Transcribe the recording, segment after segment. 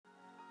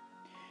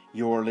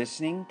You're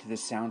listening to the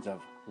sounds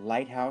of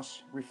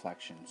Lighthouse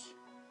Reflections.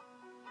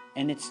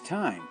 And it's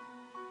time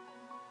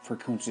for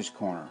Kuntz's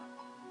Corner.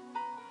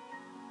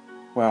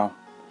 Well,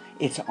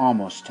 it's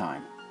almost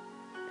time.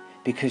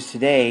 Because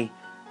today,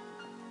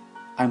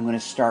 I'm going to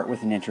start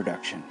with an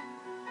introduction.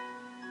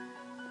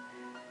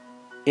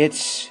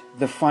 It's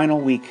the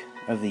final week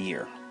of the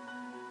year.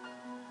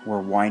 We're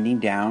winding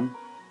down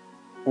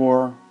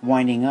or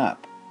winding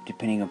up,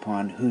 depending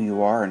upon who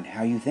you are and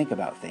how you think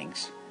about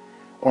things.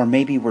 Or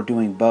maybe we're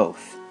doing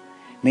both.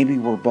 Maybe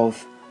we're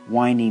both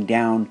winding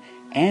down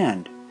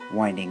and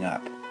winding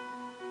up.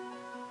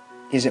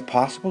 Is it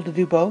possible to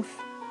do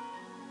both?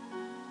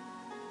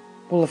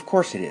 Well, of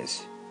course it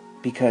is,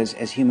 because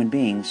as human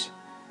beings,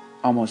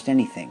 almost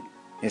anything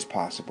is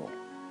possible.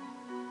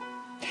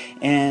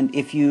 And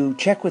if you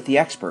check with the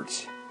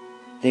experts,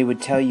 they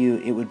would tell you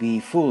it would be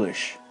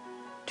foolish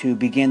to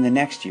begin the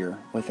next year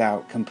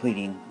without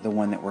completing the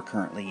one that we're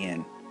currently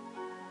in.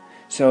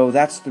 So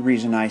that's the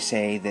reason I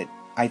say that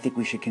I think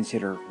we should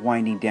consider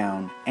winding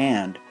down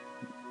and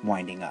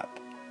winding up.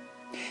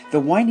 The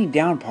winding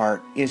down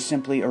part is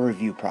simply a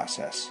review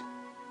process.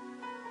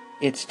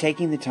 It's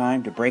taking the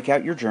time to break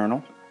out your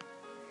journal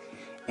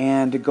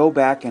and to go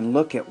back and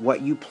look at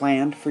what you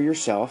planned for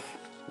yourself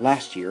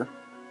last year,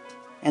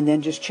 and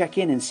then just check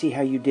in and see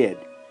how you did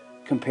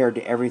compared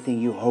to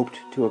everything you hoped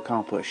to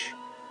accomplish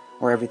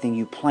or everything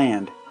you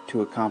planned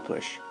to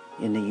accomplish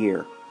in the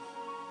year.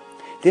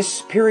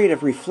 This period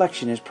of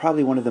reflection is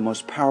probably one of the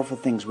most powerful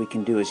things we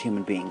can do as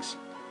human beings,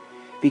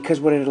 because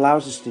what it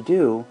allows us to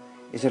do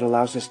is it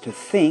allows us to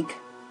think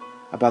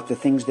about the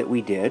things that we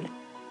did,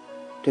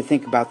 to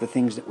think about the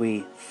things that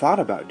we thought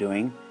about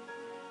doing,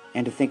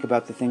 and to think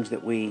about the things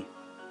that we,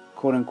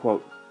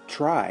 quote-unquote,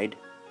 tried,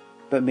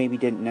 but maybe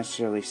didn't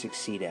necessarily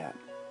succeed at.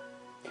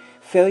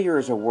 Failure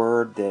is a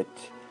word that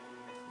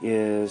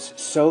is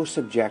so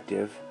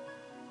subjective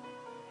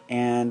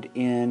and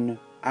in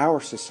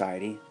our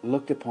society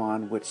looked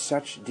upon with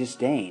such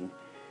disdain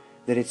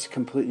that it's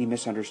completely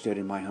misunderstood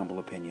in my humble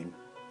opinion.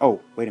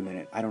 Oh, wait a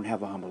minute. I don't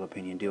have a humble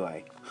opinion, do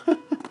I?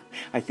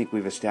 I think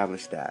we've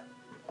established that.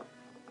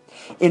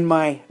 In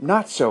my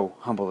not so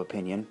humble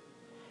opinion,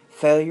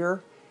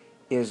 failure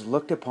is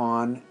looked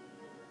upon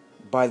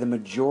by the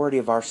majority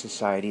of our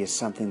society as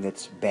something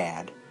that's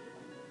bad.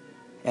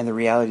 And the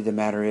reality of the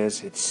matter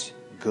is it's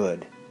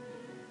good.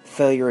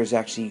 Failure is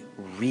actually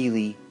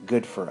really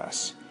good for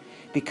us.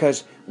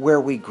 Because where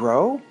we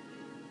grow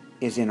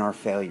is in our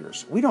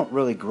failures. We don't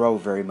really grow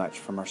very much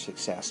from our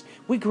success.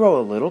 We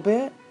grow a little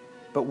bit,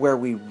 but where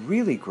we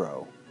really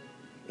grow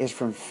is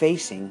from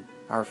facing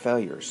our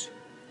failures.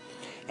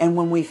 And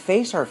when we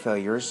face our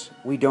failures,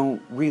 we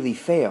don't really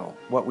fail.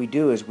 What we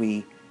do is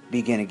we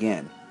begin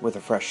again with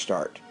a fresh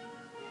start.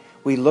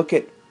 We look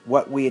at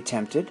what we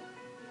attempted.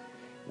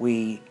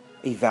 We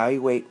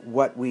evaluate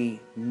what we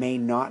may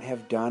not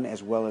have done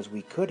as well as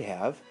we could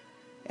have,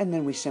 and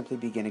then we simply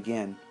begin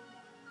again.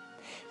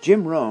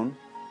 Jim Rohn,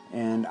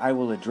 and I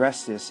will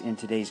address this in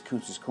today's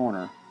Kuntz's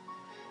Corner,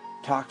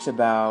 talks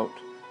about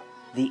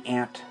the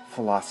ant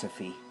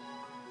philosophy.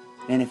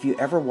 And if you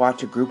ever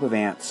watch a group of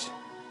ants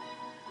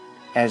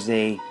as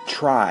they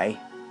try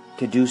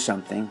to do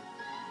something,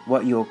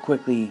 what you'll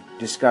quickly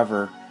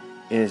discover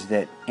is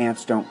that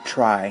ants don't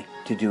try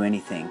to do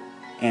anything.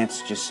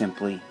 Ants just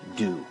simply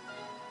do.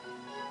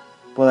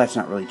 Well, that's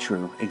not really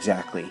true,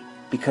 exactly.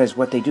 Because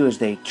what they do is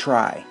they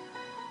try.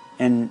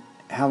 And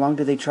how long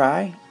do they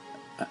try?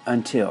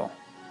 Until.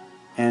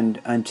 And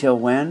until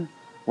when?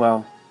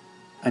 Well,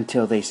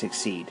 until they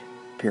succeed,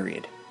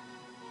 period.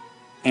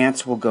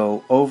 Ants will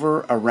go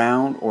over,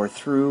 around, or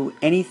through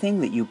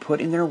anything that you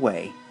put in their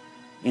way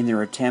in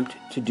their attempt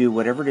to do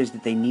whatever it is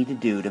that they need to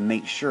do to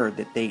make sure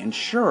that they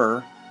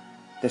ensure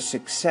the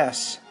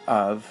success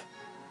of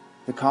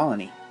the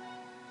colony.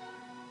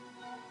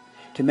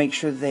 To make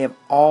sure that they have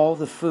all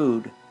the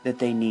food that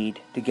they need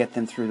to get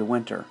them through the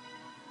winter.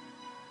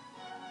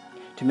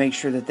 To make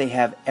sure that they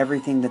have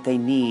everything that they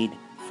need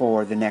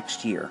for the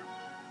next year.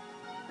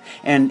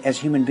 And as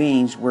human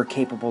beings, we're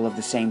capable of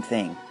the same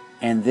thing.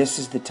 And this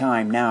is the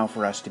time now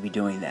for us to be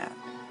doing that.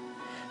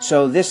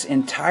 So this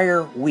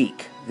entire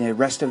week, the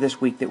rest of this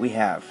week that we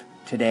have,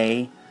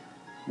 today,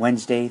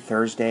 Wednesday,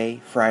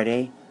 Thursday,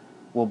 Friday,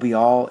 will be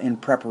all in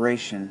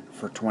preparation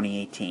for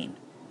 2018.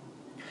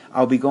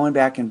 I'll be going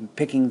back and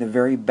picking the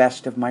very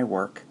best of my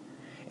work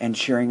and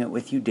sharing it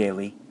with you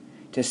daily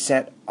to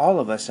set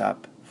all of us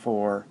up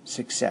for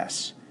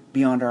success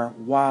beyond our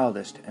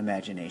wildest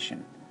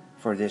imagination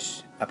for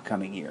this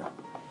upcoming year.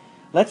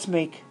 Let's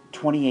make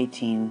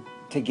 2018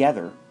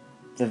 together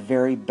the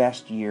very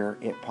best year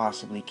it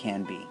possibly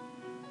can be.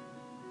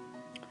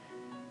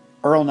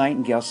 Earl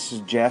Nightingale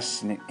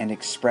suggests and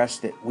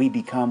expressed that we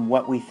become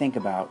what we think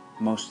about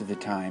most of the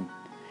time.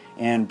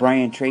 And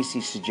Brian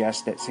Tracy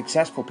suggests that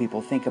successful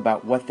people think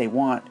about what they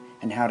want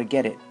and how to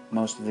get it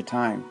most of the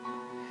time.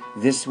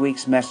 This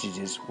week's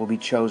messages will be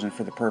chosen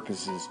for the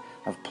purposes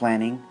of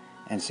planning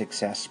and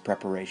success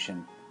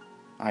preparation.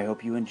 I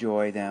hope you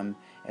enjoy them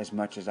as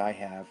much as I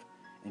have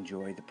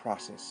enjoyed the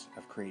process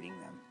of creating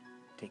them.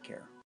 Take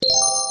care.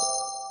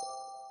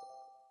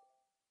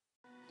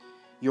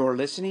 You're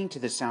listening to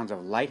the sounds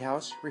of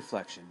Lighthouse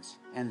Reflections,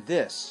 and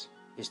this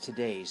is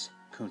today's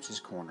Kuntz's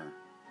Corner.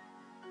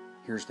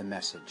 Here's the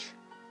message.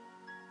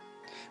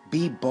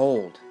 Be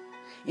bold.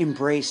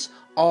 Embrace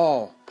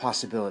all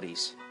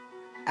possibilities.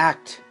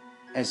 Act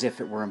as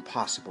if it were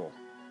impossible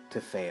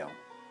to fail.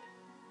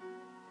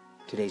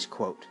 Today's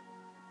quote.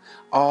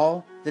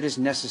 All that is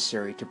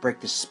necessary to break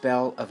the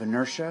spell of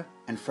inertia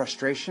and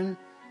frustration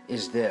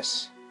is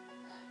this.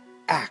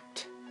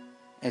 Act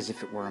as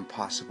if it were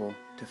impossible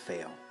to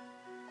fail.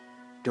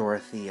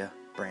 Dorothea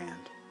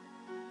Brande.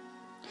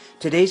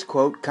 Today's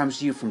quote comes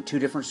to you from two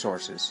different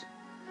sources.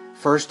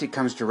 First, it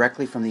comes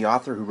directly from the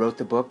author who wrote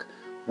the book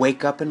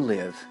Wake Up and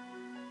Live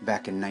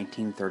back in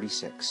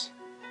 1936.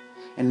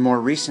 And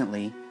more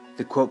recently,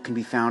 the quote can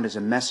be found as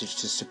a message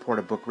to support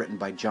a book written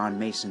by John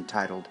Mason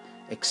titled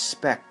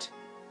Expect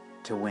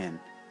to Win.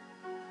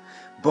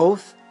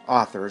 Both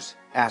authors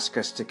ask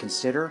us to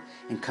consider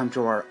and come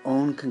to our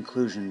own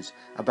conclusions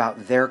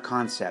about their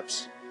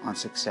concepts on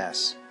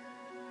success.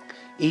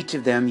 Each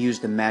of them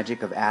used the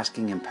magic of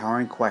asking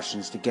empowering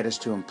questions to get us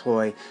to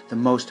employ the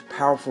most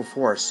powerful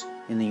force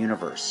in the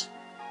universe,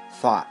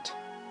 thought.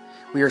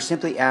 We are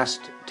simply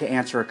asked to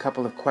answer a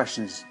couple of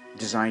questions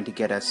designed to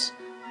get us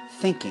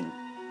thinking.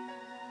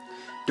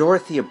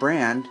 Dorothea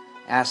Brande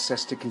asks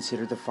us to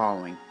consider the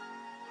following.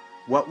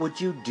 What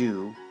would you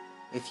do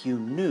if you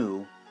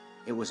knew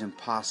it was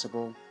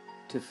impossible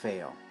to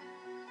fail?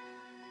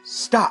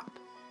 Stop!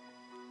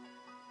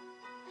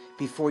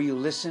 Before you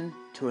listen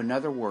to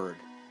another word,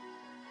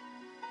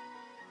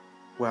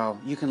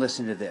 well, you can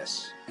listen to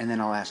this, and then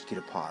I'll ask you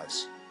to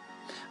pause.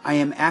 I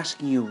am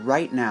asking you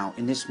right now,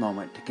 in this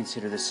moment, to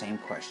consider the same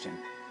question.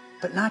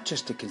 But not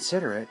just to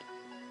consider it.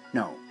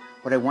 No,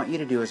 what I want you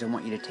to do is I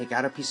want you to take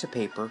out a piece of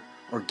paper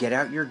or get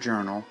out your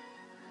journal,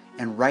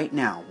 and right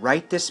now,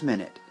 right this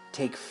minute,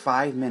 take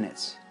 5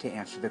 minutes to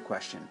answer the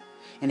question.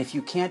 And if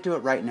you can't do it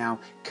right now,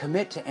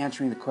 commit to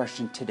answering the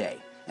question today.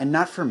 And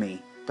not for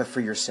me, but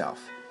for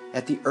yourself,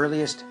 at the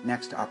earliest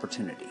next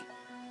opportunity.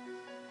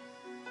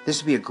 This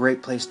would be a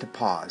great place to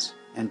pause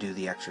and do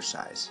the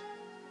exercise.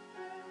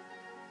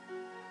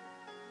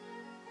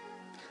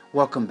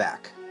 Welcome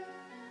back.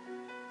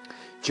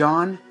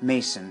 John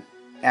Mason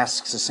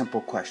asks a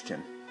simple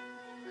question.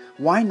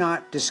 Why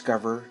not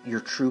discover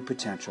your true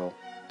potential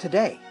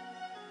today?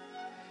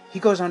 He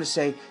goes on to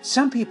say,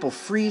 some people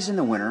freeze in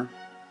the winter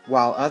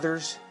while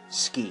others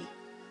ski.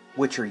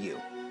 Which are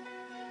you?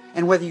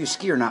 And whether you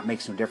ski or not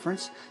makes no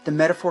difference. The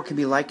metaphor can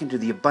be likened to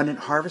the abundant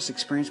harvest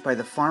experienced by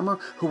the farmer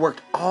who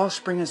worked all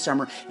spring and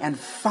summer and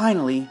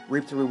finally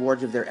reaped the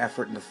rewards of their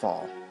effort in the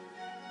fall.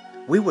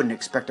 We wouldn't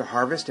expect a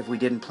harvest if we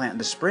didn't plant in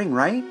the spring,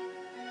 right?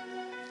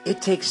 It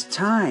takes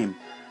time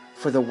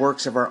for the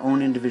works of our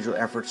own individual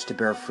efforts to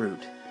bear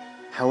fruit.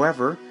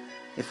 However,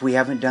 if we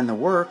haven't done the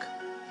work,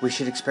 we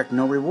should expect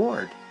no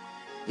reward.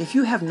 If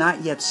you have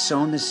not yet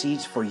sown the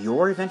seeds for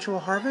your eventual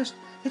harvest,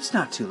 it's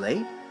not too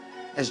late.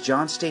 As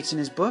John states in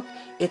his book,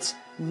 it's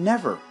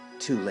never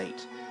too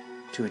late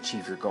to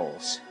achieve your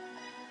goals.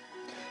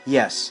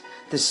 Yes,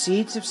 the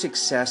seeds of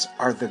success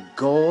are the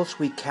goals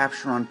we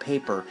capture on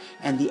paper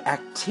and the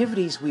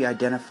activities we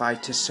identify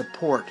to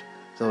support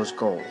those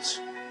goals.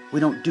 We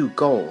don't do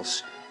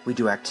goals, we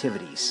do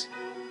activities.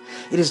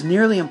 It is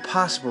nearly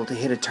impossible to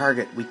hit a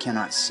target we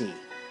cannot see.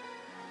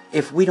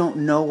 If we don't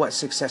know what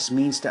success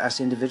means to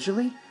us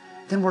individually,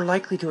 then we're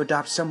likely to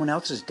adopt someone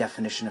else's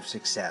definition of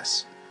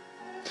success.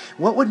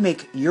 What would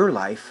make your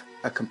life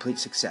a complete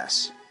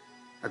success?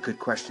 A good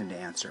question to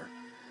answer.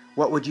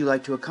 What would you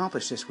like to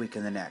accomplish this week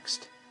and the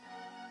next?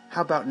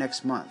 How about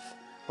next month?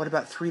 What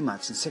about 3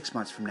 months and 6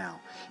 months from now?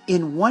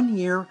 In 1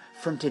 year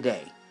from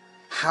today,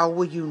 how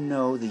will you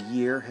know the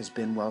year has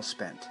been well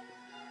spent?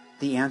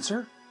 The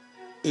answer?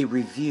 A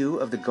review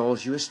of the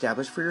goals you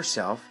established for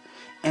yourself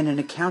and an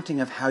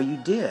accounting of how you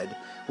did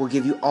will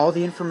give you all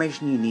the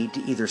information you need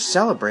to either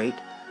celebrate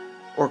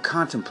or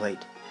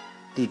contemplate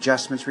the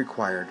adjustments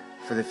required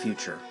for the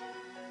future.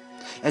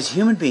 As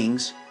human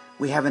beings,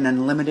 we have an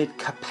unlimited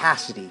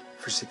capacity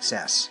for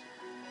success.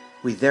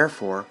 We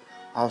therefore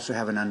also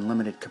have an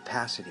unlimited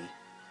capacity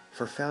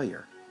for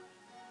failure.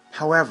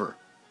 However,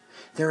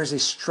 there is a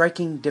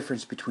striking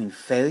difference between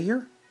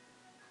failure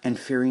and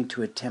fearing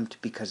to attempt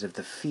because of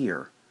the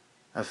fear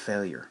of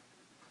failure.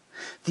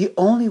 The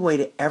only way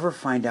to ever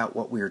find out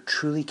what we are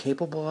truly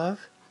capable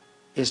of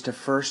is to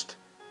first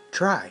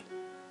try.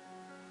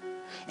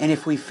 And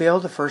if we fail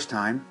the first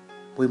time,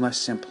 we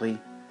must simply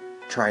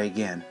try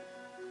again.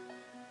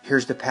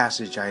 Here's the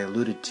passage I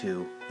alluded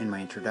to in my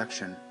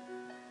introduction.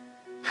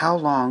 How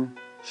long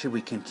should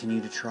we continue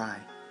to try?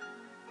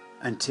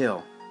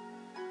 Until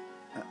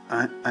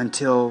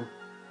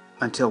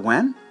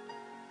when?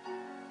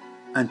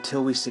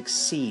 Until we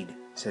succeed,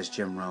 says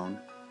Jim Rohn.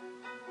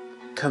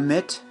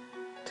 Commit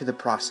to the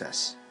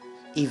process.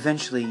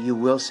 Eventually you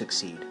will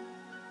succeed.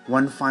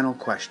 One final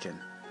question.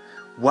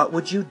 What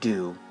would you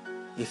do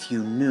if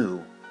you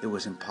knew it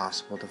was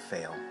impossible to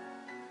fail?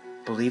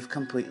 Believe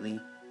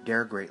completely,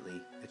 dare greatly,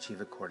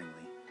 achieve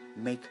accordingly.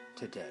 Make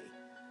today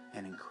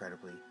an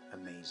incredibly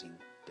amazing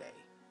day.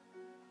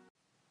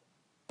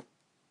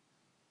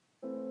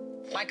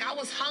 Like, I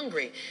was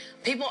hungry.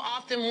 People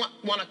often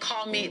want to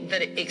call me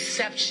the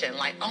exception.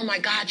 Like, oh my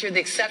God, you're the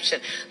exception.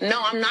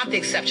 No, I'm not the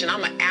exception.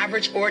 I'm an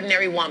average,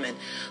 ordinary woman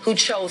who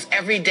chose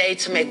every day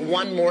to make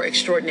one more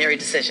extraordinary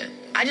decision.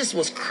 I just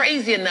was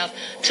crazy enough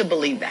to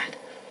believe that.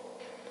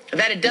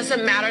 That it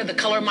doesn't matter the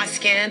color of my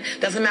skin,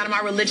 doesn't matter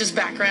my religious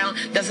background,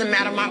 doesn't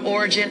matter my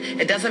origin,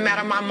 it doesn't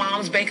matter my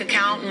mom's bank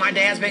account and my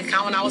dad's bank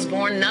account when I was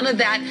born. None of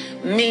that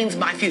means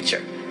my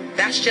future.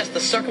 That's just the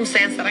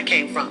circumstance that I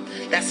came from.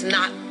 That's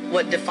not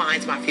what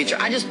defines my future.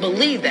 I just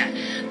believe that.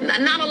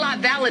 Not a lot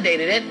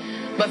validated it,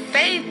 but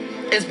faith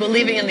is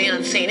believing in the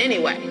unseen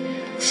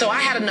anyway. So I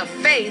had enough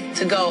faith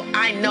to go,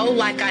 I know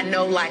like I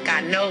know like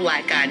I know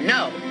like I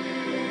know.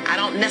 I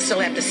don't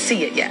necessarily have to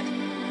see it yet.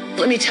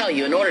 Let me tell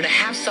you, in order to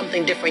have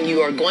something different,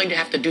 you are going to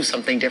have to do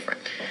something different.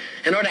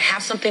 In order to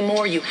have something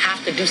more, you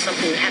have to do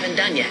something you haven't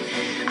done yet.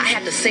 I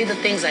had to say the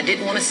things I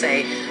didn't want to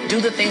say, do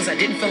the things I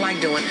didn't feel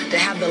like doing to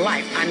have the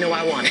life I know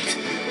I wanted.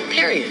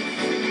 Period.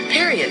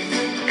 Period.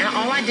 And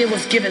all I did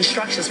was give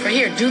instructions for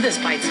here, do this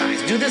bite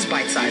size, do this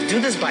bite size, do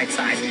this bite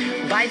size.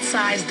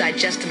 Bite-sized,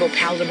 digestible,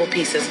 palatable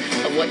pieces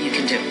of what you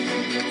can do.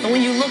 And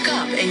when you look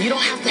up, and you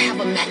don't have to have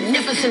a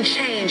magnificent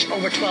change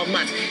over 12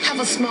 months, have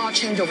a small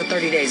change over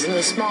 30 days, and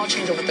a small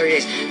change over 30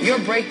 days, your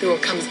breakthrough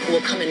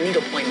will come in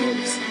needlepoint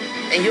moves.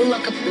 And you'll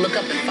look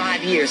up in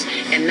 5 years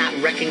and not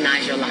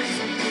recognize your life.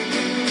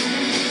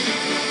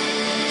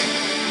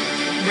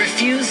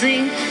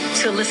 Refusing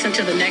to listen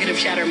to the negative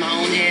chatter in my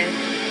own head,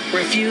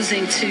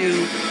 refusing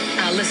to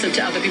listen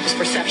to other people's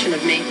perception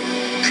of me,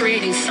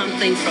 creating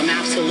something from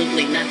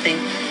absolutely nothing.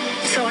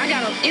 So I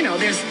got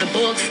there's the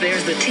books,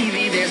 there's the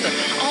TV, there's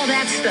all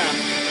that stuff.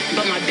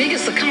 But my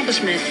biggest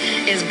accomplishment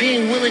is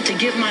being willing to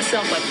give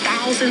myself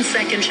 1,000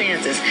 second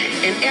chances.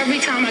 And every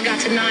time I got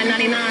to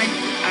 $9.99,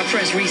 I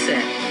pressed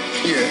reset.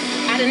 Yeah.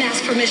 I didn't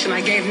ask permission,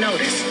 I gave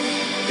notice.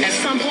 At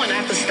some point, I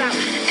have to stop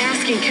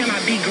asking, can I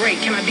be great?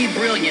 Can I be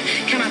brilliant?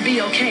 Can I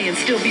be okay and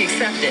still be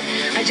accepted?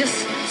 I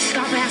just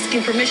stopped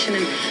asking permission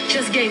and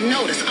just gave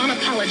notice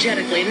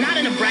unapologetically, not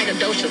in a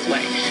braggadocious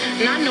way,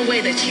 not in a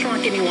way that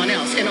shrunk anyone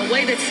else, in a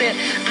way that said,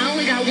 I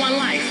only got one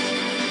life,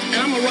 and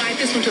I'm going to ride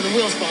this one till the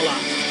wheels fall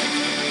off.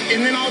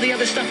 And then all the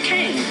other stuff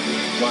came.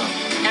 Wow.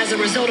 As a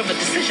result of a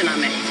decision I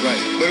made. Right,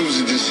 but it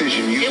was a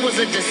decision. It was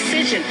a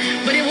decision,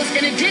 but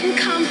it didn't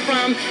come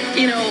from,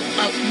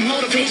 a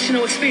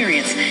motivational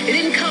experience. It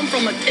didn't come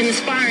from an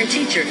inspiring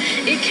teacher.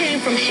 It came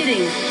from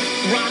hitting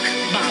rock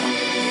bottom.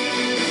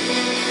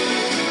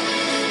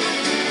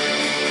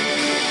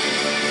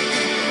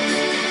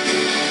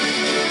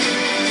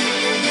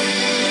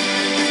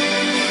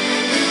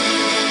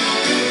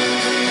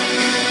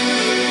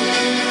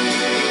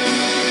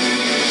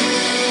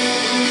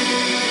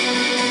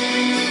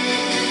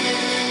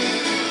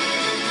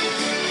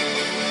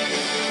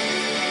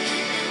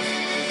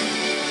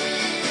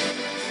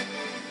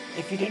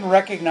 If you didn't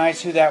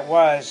recognize who that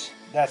was,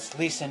 that's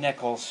Lisa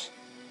Nichols,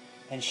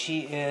 and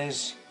she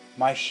is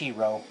my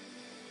shero.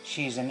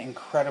 She's an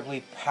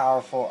incredibly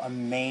powerful,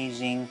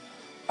 amazing,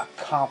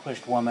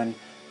 accomplished woman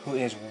who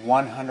is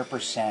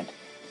 100%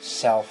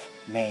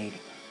 self-made.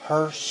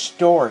 Her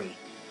story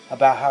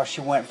about how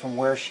she went from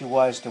where she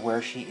was to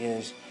where she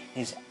is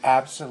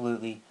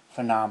absolutely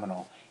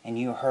phenomenal. And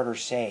you heard her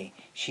say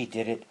she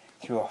did it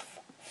through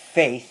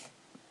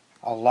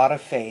a lot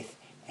of faith,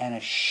 and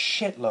a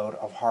shitload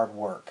of hard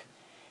work.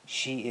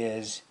 She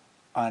is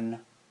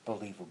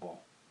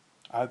unbelievable.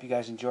 I hope you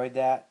guys enjoyed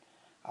that.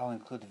 I'll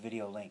include the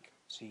video link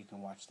so you can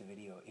watch the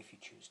video if you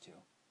choose to.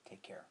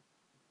 Take care.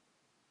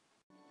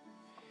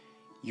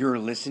 You're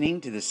listening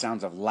to the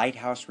sounds of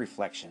Lighthouse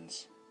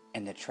Reflections,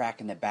 and the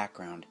track in the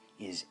background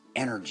is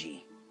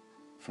Energy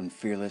from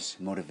Fearless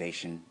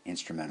Motivation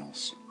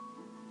Instrumentals.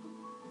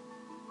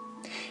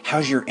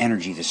 How's your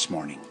energy this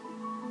morning?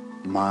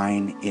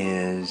 Mine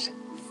is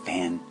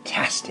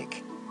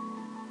fantastic.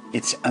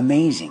 It's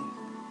amazing.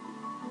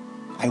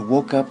 I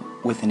woke up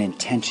with an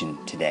intention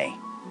today.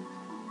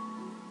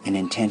 An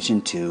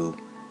intention to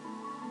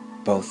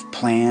both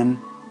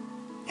plan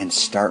and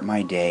start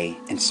my day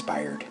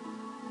inspired.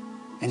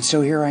 And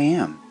so here I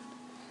am.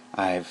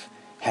 I've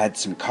had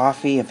some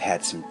coffee, I've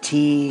had some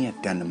tea,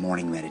 I've done the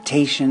morning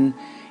meditation,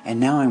 and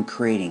now I'm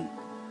creating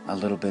a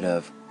little bit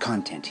of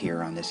content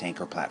here on this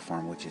Anchor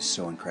platform, which is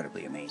so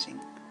incredibly amazing.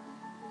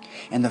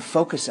 And the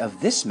focus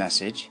of this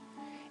message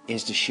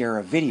is to share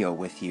a video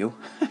with you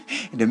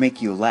and to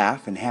make you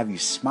laugh and have you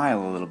smile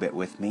a little bit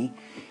with me,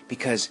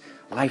 because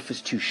life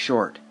is too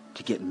short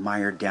to get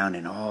mired down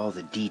in all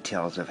the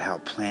details of how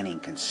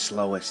planning can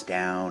slow us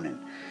down and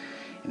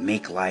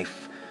make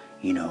life,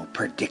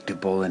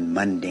 predictable and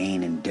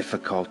mundane and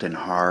difficult and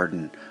hard.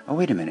 And oh,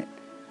 wait a minute.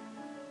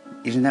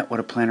 Isn't that what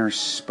a planner is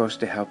supposed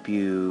to help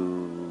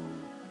you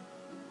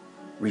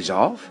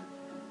resolve?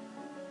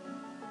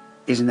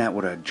 Isn't that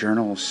what a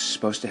journal is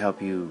supposed to help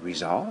you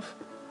resolve?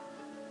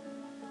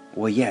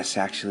 Well, yes,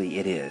 actually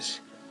it is.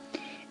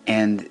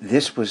 And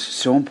this was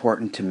so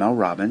important to Mel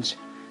Robbins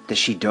that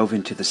she dove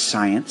into the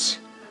science,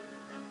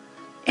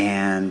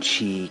 and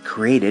she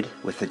created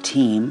with a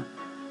team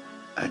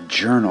a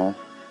journal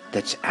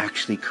that's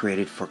actually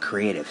created for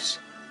creatives,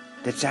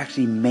 that's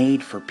actually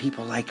made for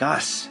people like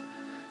us,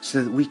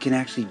 so that we can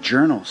actually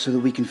journal, so that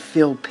we can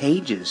fill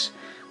pages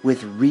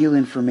with real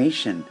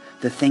information,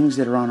 the things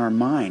that are on our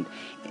mind,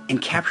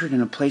 and capture it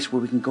in a place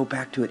where we can go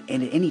back to it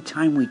at any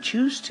time we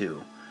choose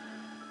to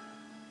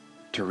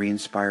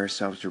re-inspire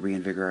ourselves, to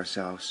reinvigorate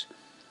ourselves,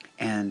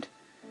 and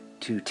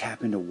to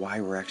tap into why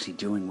we're actually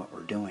doing what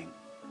we're doing.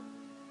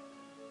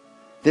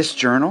 This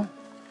journal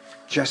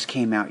just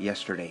came out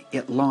yesterday.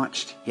 It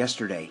launched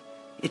yesterday.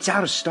 It's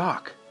out of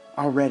stock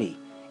already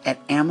at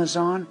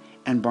Amazon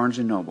and Barnes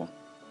 & Noble.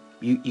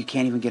 You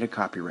can't even get a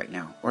copy right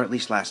now, or at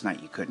least last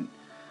night you couldn't.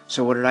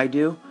 So what did I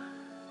do?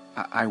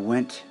 I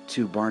went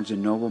to Barnes &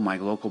 Noble, my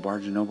local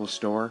Barnes & Noble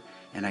store,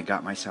 and I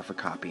got myself a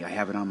copy. I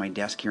have it on my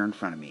desk here in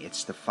front of me.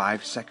 It's the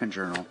 5-Second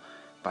Journal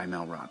by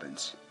Mel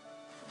Robbins.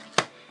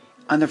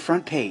 On the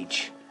front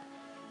page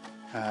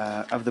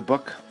of the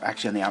book,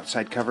 actually on the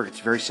outside cover, it's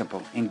very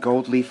simple. In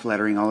gold leaf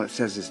lettering, all it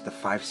says is the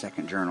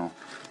 5-Second Journal.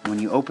 When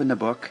you open the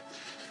book,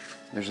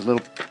 there's a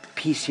little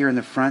piece here in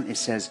the front. It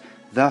says,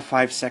 the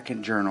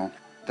 5-Second Journal,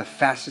 the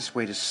fastest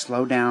way to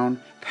slow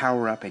down,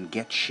 power up, and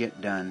get shit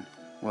done.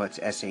 Well, it's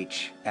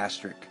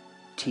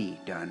S-H*T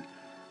done.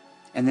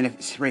 And then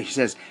it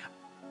says,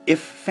 if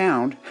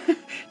found,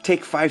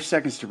 take 5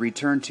 seconds to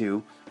return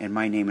to, and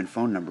my name and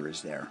phone number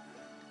is there,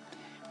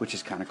 which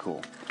is kind of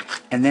cool.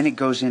 And then it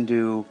goes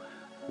into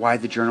why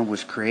the journal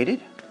was created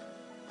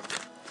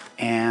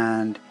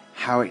and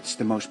how it's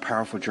the most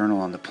powerful journal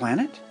on the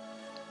planet,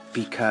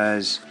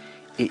 because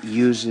it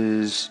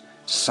uses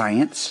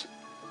science.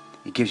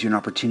 It gives you an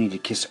opportunity to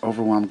kiss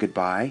overwhelm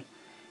goodbye.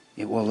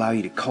 It will allow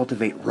you to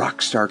cultivate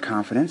rock star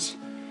confidence,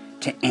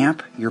 to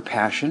amp your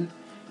passion,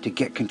 to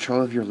get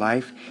control of your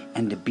life,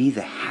 and to be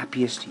the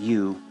happiest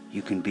you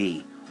can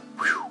be.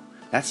 Whew.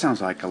 That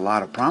sounds like a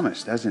lot of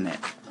promise, doesn't it?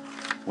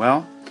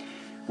 Well,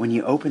 when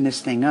you open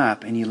this thing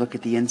up and you look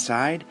at the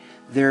inside,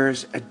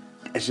 there's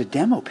a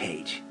demo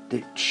page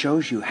that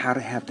shows you how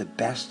to have the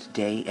best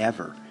day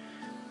ever.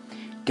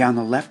 Down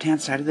the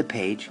left-hand side of the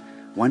page,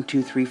 1,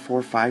 2, 3,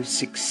 4, 5,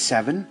 6,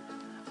 7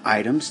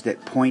 items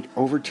that point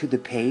over to the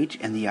page,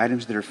 and the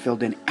items that are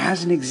filled in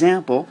as an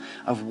example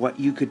of what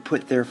you could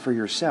put there for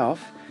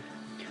yourself.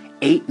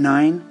 8,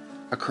 9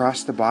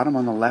 across the bottom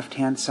on the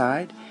left-hand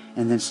side,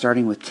 and then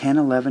starting with 10,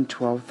 11,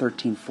 12,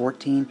 13,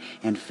 14,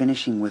 and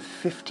finishing with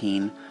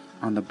 15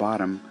 on the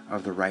bottom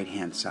of the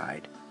right-hand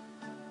side.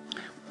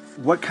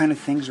 What kind of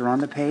things are on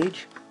the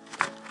page?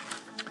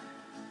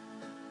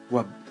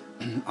 Well,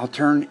 I'll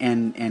turn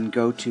and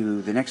go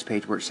to the next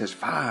page where it says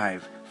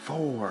 5,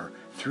 4,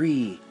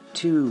 3,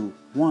 2,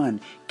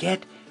 1.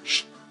 Get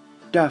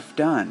stuff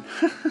done.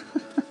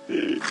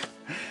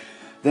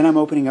 Then I'm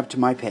opening up to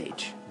my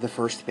page, the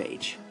first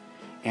page.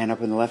 And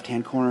up in the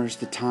left-hand corner is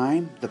the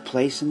time, the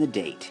place, and the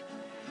date.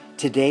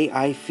 Today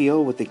I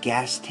feel with the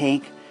gas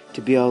tank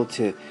to be able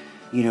to,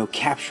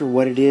 capture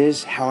what it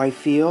is, how I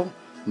feel.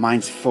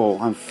 Mine's full.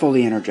 I'm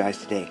fully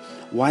energized today.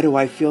 Why do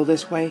I feel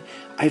this way?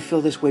 I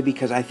feel this way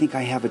because I think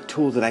I have a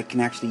tool that I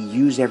can actually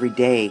use every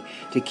day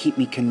to keep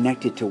me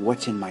connected to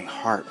what's in my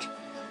heart.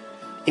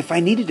 If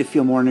I needed to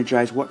feel more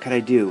energized, what could I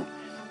do?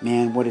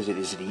 Man, what is it?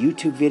 Is it a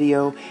YouTube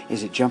video?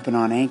 Is it jumping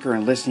on Anchor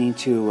and listening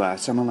to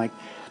someone like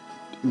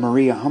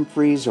Maria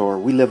Humphreys, or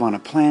We Live on a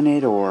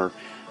Planet, or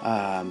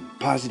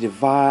Positive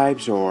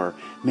Vibes, or,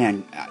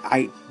 man,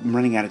 I'm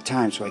running out of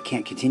time, so I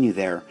can't continue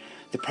there.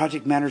 The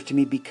project matters to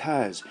me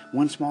because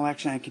one small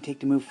action I can take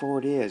to move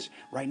forward is,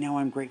 right now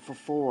I'm grateful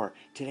for,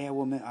 today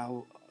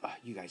I'll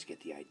you guys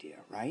get the idea,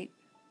 right?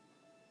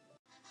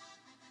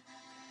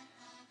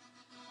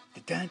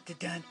 Dun dun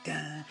dun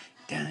dun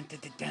dun dun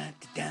dun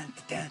dun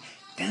dun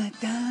dun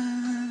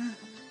dun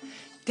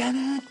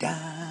dun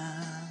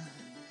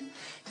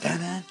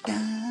dun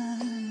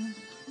dun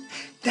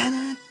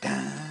dun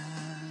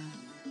dun.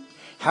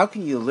 How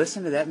can you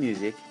listen to that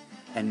music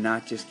and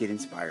not just get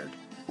inspired?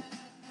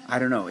 I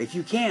don't know. If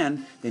you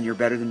can, then you're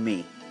better than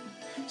me.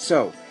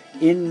 So,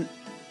 in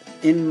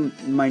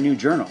my new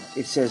journal,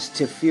 it says,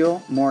 to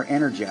feel more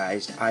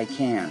energized, I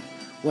can.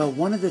 Well,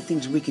 one of the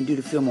things we can do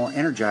to feel more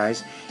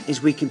energized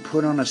is we can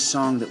put on a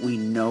song that we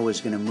know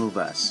is going to move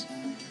us.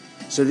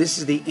 So this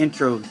is the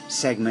intro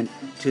segment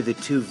to the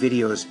 2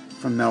 videos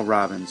from Mel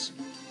Robbins.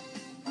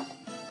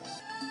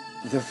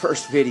 The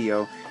first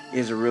video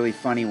is a really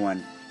funny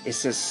one. It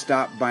says,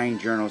 stop buying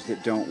journals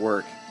that don't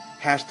work.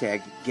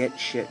 Hashtag get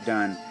shit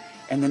done.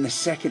 And then the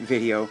second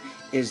video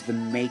is the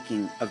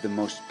making of the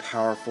most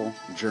powerful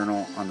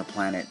journal on the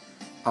planet.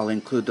 I'll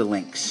include the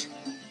links.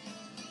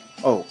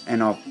 Oh,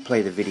 and I'll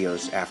play the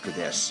videos after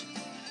this.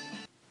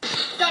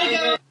 Gotta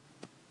go.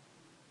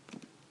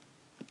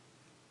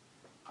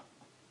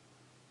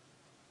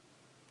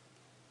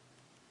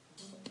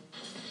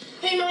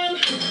 Hey, Mom.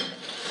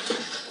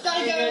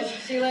 Gotta go.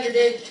 See you later,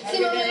 dude. See,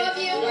 Mom, I love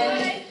you.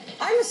 Bye.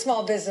 I'm a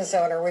small business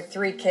owner with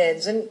 3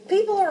 kids, and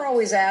people are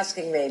always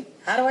asking me,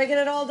 how do I get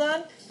it all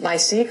done? My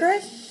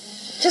secret?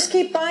 Just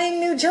keep buying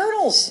new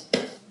journals.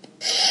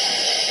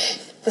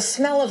 The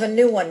smell of a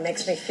new one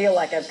makes me feel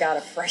like I've got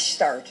a fresh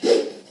start.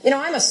 You know,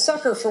 I'm a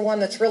sucker for one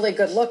that's really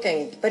good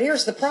looking, but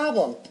here's the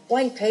problem.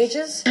 Blank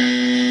pages,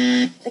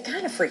 they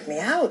kind of freak me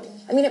out.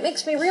 I mean, it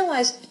makes me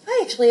realize I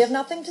actually have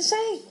nothing to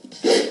say.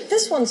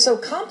 This one's so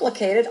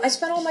complicated, I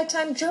spent all my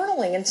time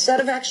journaling instead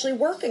of actually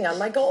working on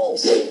my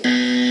goals.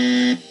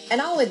 And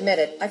I'll admit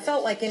it, I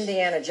felt like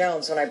Indiana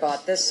Jones when I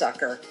bought this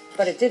sucker,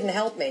 but it didn't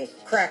help me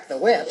crack the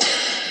whip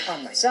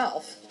on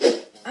myself.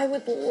 I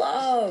would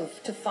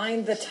love to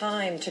find the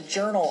time to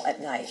journal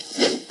at night,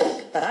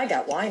 but I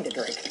got wine to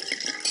drink.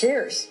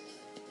 Cheers.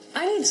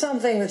 I need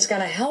something that's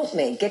going to help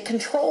me get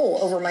control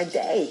over my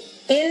day.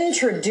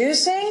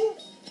 Introducing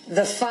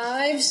the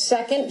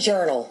 5-Second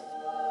Journal.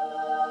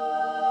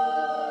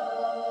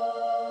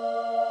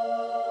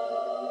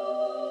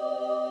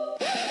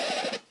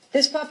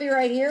 This puppy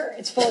right here,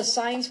 it's full of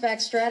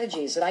science-backed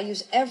strategies that I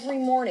use every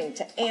morning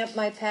to amp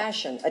my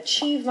passion,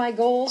 achieve my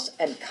goals,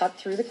 and cut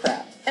through the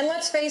crap. And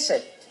let's face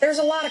it, there's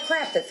a lot of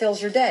crap that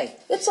fills your day.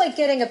 It's like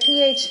getting a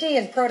PhD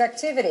in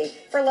productivity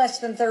for less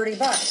than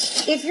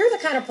 $30. If you're the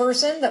kind of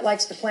person that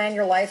likes to plan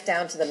your life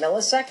down to the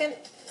millisecond,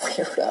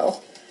 weirdo,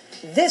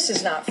 this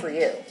is not for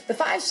you. The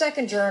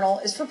 5-Second Journal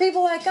is for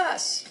people like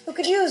us who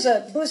could use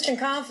a boost in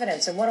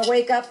confidence and want to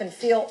wake up and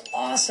feel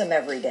awesome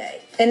every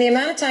day. And the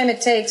amount of time it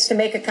takes to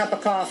make a cup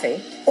of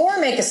coffee or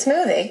make a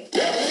smoothie,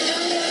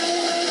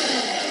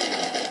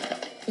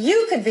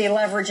 you could be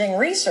leveraging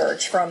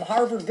research from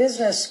Harvard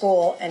Business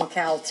School and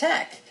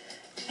Caltech.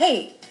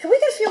 Hey, can we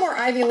get a few more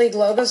Ivy League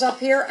logos up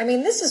here? I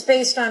mean, this is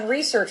based on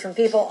research from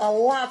people a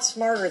lot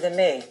smarter than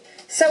me.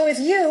 So if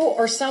you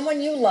or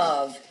someone you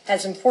love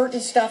has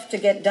important stuff to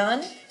get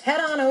done,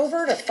 head on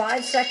over to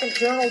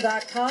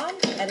 5secondjournal.com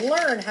and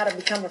learn how to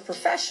become a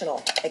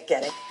professional at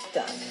getting it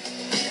done.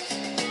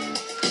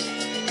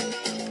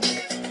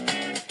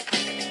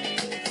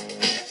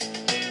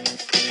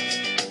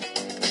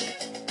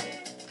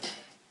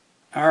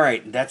 All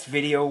right, that's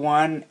video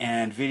 1,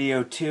 and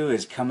video 2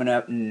 is coming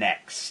up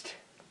next.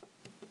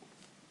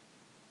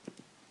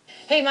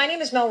 Hey, my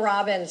name is Mel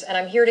Robbins, and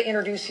I'm here to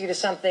introduce you to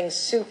something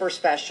super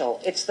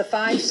special. It's the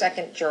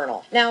 5-Second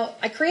Journal. Now,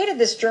 I created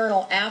this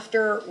journal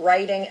after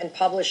writing and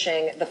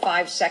publishing the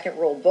 5-Second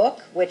Rule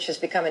book, which has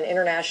become an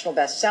international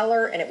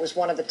bestseller, and it was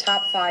one of the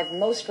top 5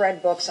 most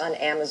read books on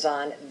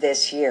Amazon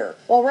this year.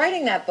 While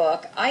writing that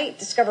book, I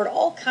discovered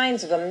all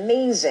kinds of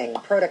amazing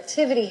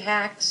productivity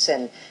hacks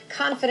and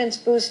confidence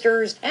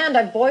boosters, and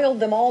I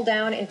boiled them all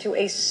down into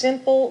a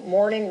simple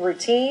morning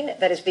routine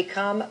that has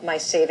become my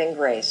saving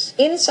grace.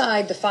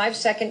 Inside the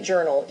 5-Second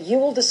Journal, you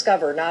will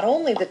discover not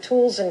only the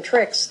tools and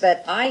tricks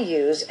that I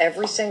use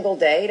every single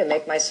day to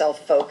make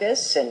myself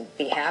focus and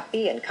be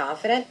happy and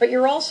confident, but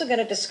you're also going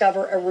to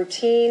discover a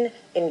routine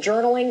in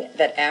journaling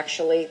that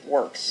actually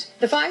works.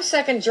 The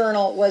 5-Second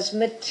Journal was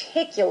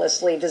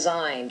meticulously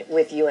designed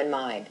with you in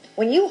mind.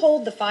 When you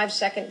hold the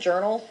 5-Second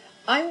Journal,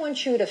 I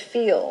want you to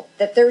feel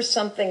that there's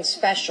something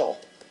special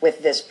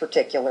with this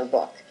particular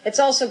book. It's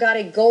also got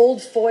a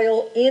gold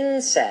foil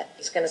inset.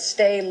 It's going to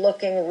stay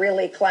looking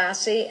really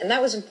classy, and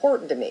that was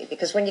important to me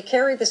because when you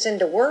carry this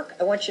into work,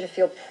 I want you to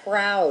feel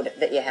proud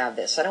that you have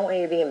this. I don't want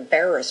you to be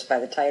embarrassed by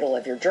the title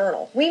of your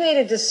journal. We made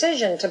a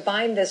decision to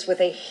bind this with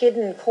a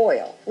hidden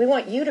coil. We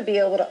want you to be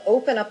able to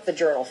open up the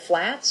journal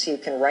flat so you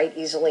can write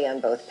easily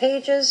on both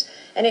pages,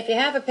 and if you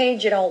have a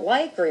page you don't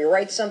like or you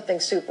write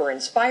something super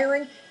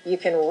inspiring, you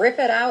can rip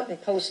it out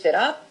and post it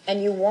up,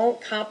 and you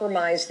won't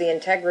compromise the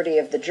integrity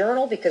of the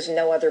journal because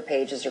no other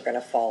pages are going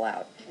to fall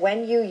out.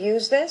 When you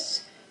use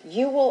this,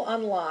 you will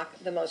unlock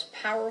the most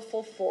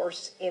powerful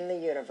force in the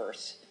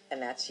universe,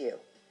 and that's you.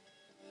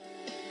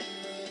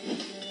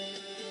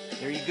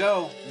 There you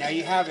go. Now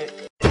you have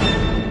it.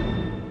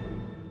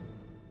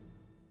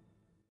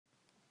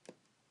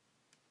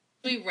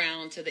 We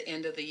round to the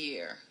end of the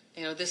year.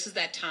 You know, this is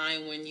that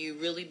time when you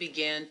really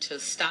begin to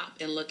stop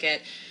and look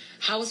at,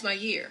 how was my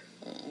year?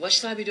 What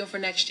should I be doing for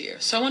next year?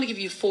 So I want to give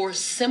you 4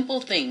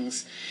 simple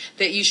things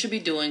that you should be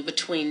doing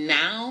between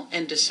now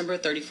and December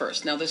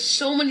 31st. Now, there's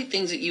so many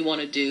things that you want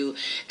to do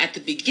at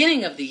the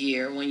beginning of the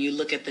year when you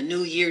look at the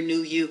new year,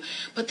 new you.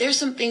 But there's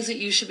some things that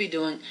you should be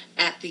doing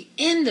at the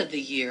end of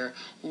the year,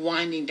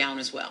 winding down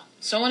as well.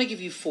 So I want to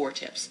give you 4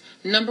 tips.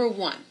 Number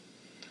 1,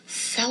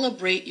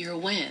 celebrate your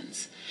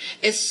wins.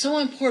 It's so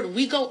important.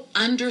 We go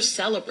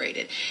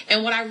under-celebrated.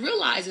 And what I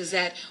realize is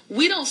that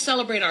we don't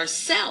celebrate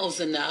ourselves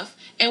enough,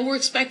 and we're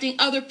expecting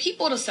other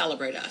people to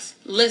celebrate us.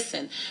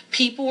 Listen,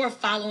 people are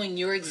following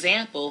your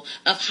example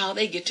of how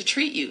they get to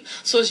treat you.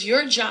 So it's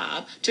your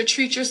job to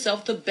treat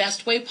yourself the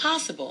best way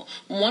possible.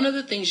 One of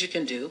the things you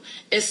can do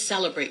is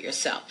celebrate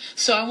yourself.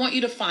 So I want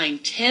you to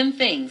find 10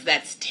 things.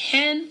 That's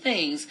 10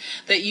 things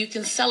that you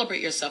can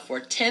celebrate yourself for.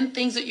 10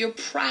 things that you're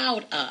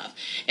proud of.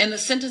 And the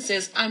sentence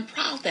is, I'm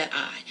proud that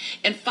I.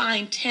 And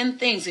find 10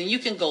 things. And you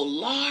can go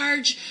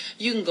large.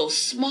 You can go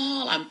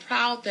small. I'm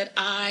proud that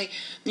I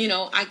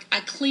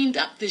cleaned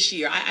up this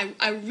year.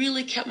 I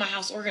really kept my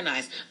house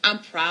organized. I'm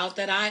proud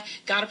that I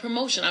got a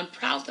promotion. I'm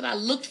proud that I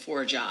looked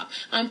for a job.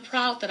 I'm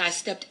proud that I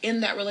stepped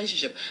in that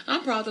relationship.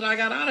 I'm proud that I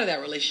got out of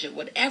that relationship.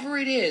 Whatever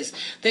it is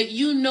that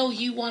you know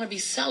you want to be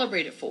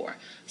celebrated for,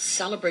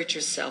 celebrate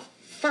yourself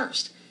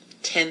first.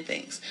 10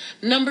 things.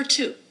 Number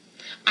 2,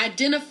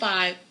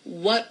 identify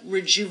what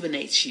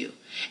rejuvenates you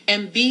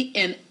and be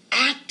in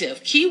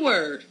active,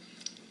 keyword,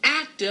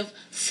 active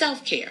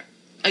self-care.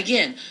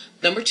 Again,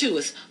 number 2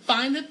 is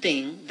find the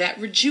thing that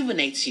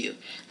rejuvenates you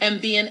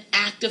and be in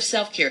active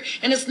self-care.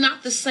 And it's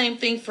not the same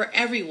thing for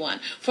everyone.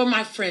 For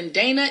my friend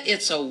Dana,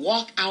 it's a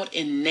walk out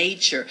in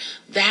nature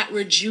that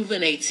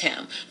rejuvenates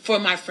him. For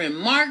my friend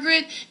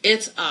Margaret,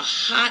 it's a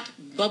hot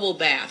bubble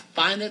bath.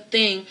 Find the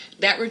thing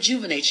that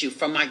rejuvenates you.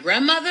 For my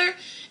grandmother,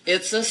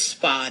 it's a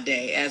spa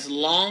day, as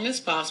long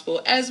as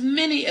possible, as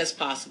many as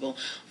possible.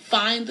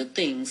 Find the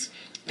things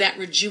that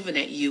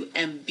rejuvenate you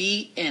and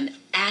be in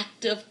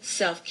active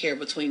self-care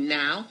between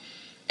now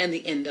and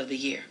the end of the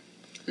year.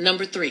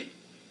 Number 3,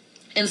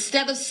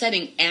 instead of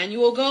setting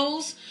annual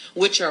goals,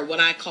 which are what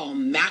I call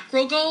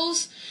macro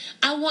goals,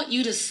 I want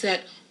you to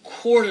set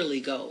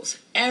quarterly goals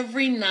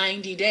every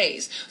 90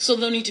 days. So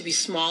they'll need to be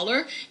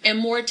smaller and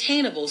more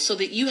attainable so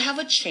that you have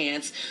a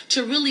chance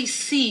to really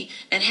see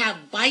and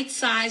have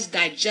bite-sized,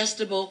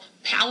 digestible,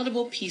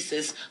 palatable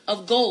pieces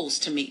of goals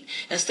to meet.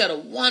 Instead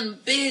of one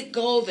big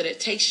goal that it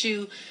takes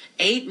you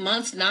 8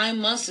 months, 9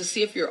 months to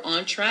see if you're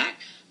on track,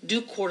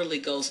 do quarterly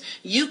goals.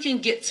 You can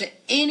get to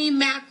any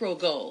macro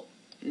goal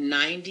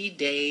 90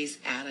 days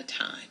at a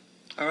time.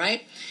 All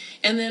right?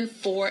 And then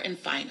 4 and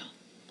final,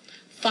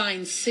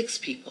 find 6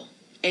 people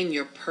in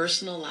your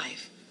personal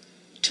life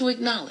to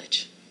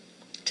acknowledge,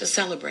 to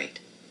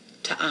celebrate,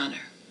 to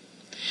honor.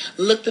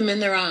 Look them in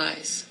their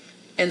eyes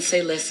and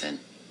say, listen,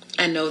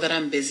 I know that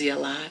I'm busy a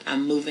lot.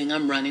 I'm moving,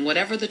 I'm running,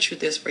 whatever the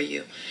truth is for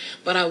you.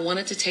 But I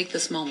wanted to take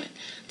this moment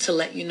to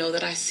let you know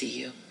that I see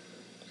you,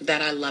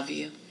 that I love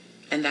you,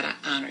 and that I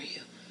honor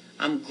you.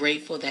 I'm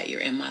grateful that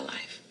you're in my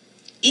life.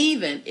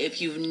 Even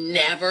if you've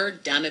never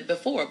done it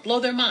before, blow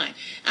their mind.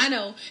 I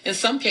know in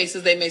some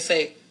cases they may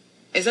say,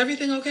 is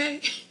everything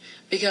okay?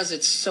 Because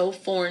it's so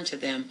foreign to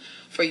them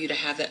for you to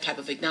have that type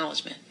of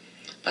acknowledgement.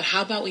 But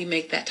how about we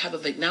make that type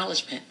of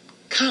acknowledgement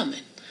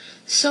common,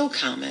 so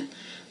common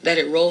that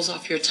it rolls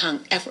off your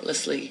tongue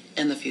effortlessly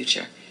in the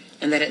future,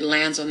 and that it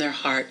lands on their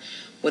heart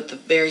with the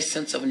very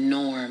sense of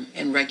norm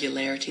and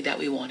regularity that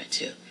we want it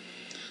to.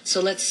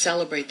 So let's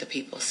celebrate the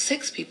people,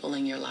 6 people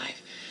in your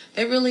life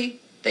that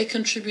really, they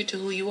contribute to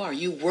who you are.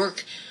 You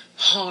work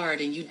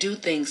hard and you do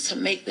things to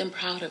make them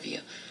proud of you.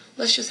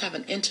 Let's just have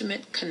an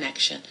intimate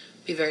connection.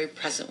 Be very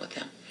present with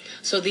them.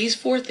 So these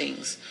 4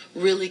 things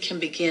really can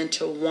begin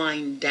to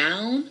wind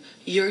down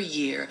your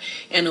year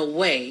in a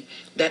way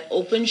that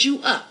opens you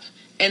up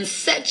and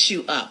sets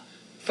you up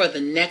for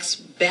the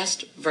next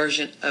best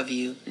version of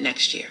you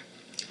next year.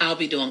 I'll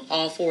be doing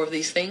all 4 of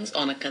these things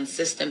on a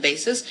consistent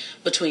basis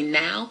between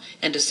now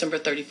and December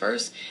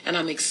 31st. And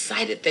I'm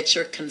excited that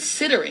you're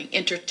considering,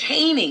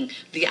 entertaining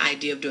the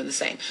idea of doing the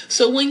same.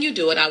 So when you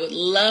do it, I would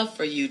love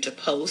for you to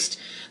post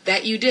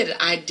that you did it.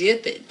 I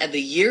did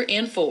the year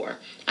in 4.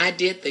 I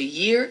did the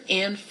year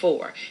in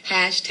 4.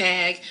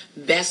 Hashtag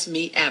best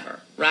me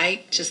ever,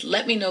 right? Just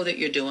let me know that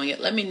you're doing it.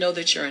 Let me know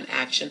that you're in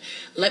action.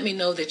 Let me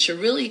know that you're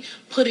really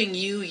putting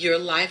you, your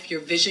life, your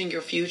vision,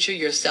 your future,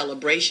 your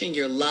celebration,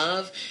 your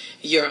love,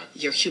 your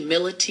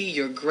humility,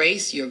 your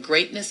grace, your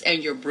greatness,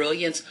 and your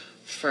brilliance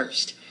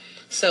first.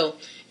 So,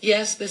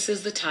 yes, this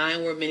is the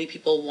time where many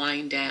people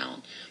wind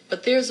down.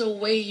 But there's a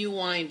way you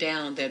wind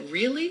down that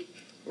really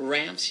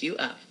ramps you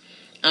up.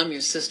 I'm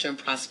your sister in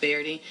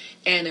prosperity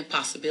and in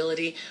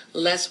possibility.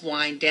 Let's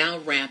wind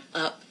down, ramp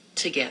up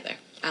together.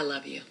 I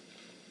love you.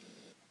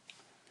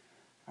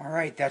 All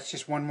right, that's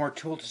just one more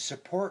tool to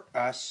support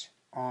us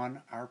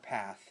on our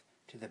path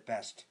to the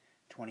best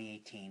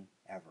 2018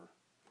 ever.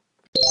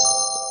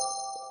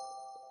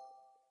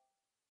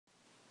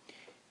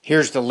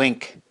 Here's the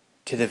link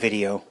to the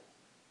video.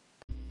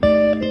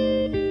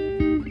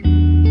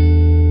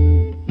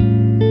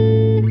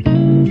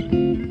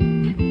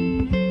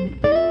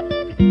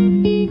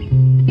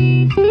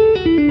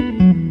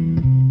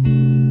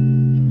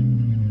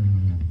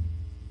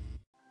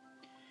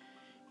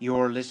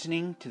 You're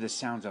listening to the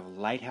sounds of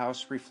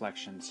Lighthouse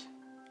Reflections,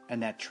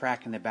 and that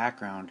track in the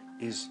background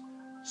is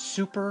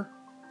Super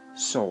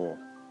Soul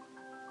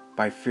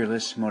by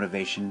Fearless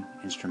Motivation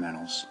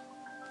Instrumentals.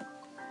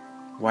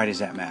 Why does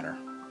that matter?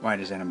 Why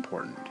is that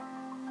important?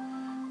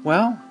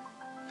 Well,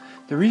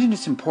 the reason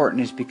it's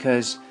important is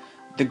because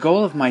the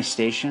goal of my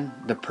station,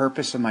 the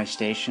purpose of my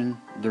station,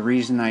 the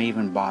reason I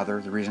even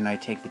bother, the reason I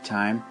take the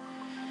time,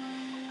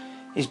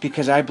 is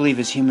because I believe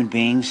as human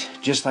beings,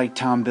 just like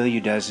Tom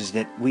Bilyeu does, is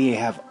that we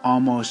have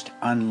almost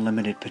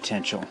unlimited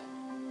potential.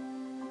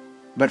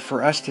 But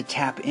for us to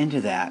tap into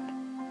that,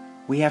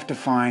 we have to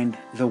find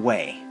the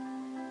way,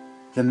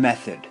 the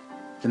method,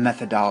 the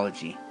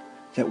methodology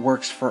that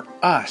works for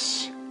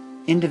us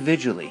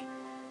individually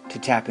to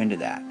tap into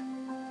that.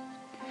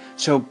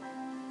 So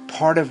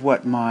part of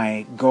what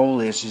my goal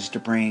is to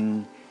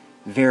bring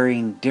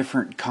varying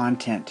different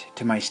content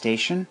to my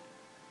station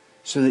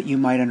so that you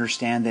might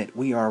understand that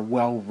we are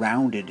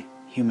well-rounded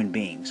human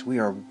beings. We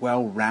are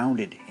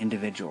well-rounded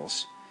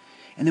individuals.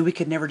 And that we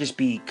could never just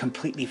be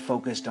completely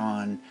focused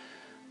on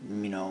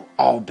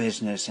all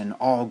business and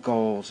all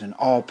goals and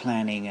all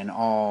planning and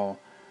all,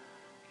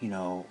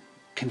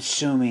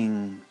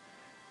 consuming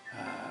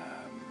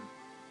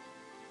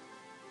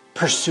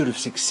pursuit of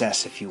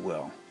success, if you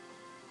will.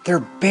 There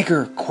are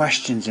bigger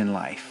questions in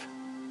life.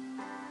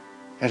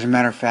 As a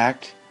matter of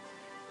fact,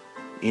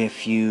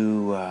 if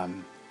you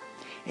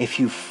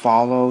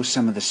follow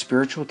some of the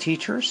spiritual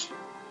teachers,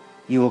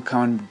 you will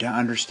come to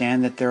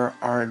understand that there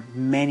are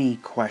many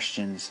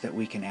questions that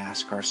we can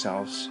ask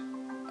ourselves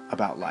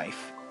about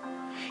life.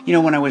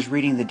 When I was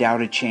reading the Tao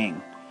Te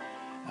Ching,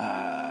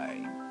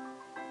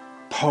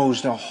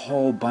 posed a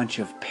whole bunch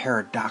of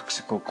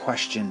paradoxical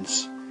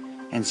questions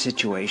and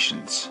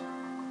situations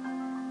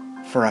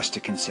for us to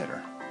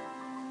consider.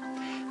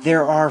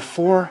 There are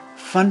 4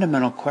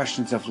 fundamental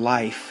questions of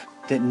life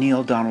that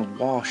Neale Donald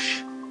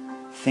Walsch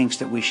thinks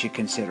that we should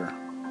consider.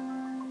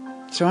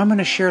 So I'm going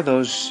to share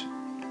those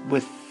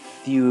with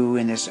you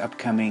in this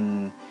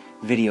upcoming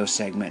video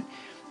segment.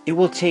 It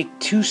will take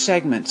 2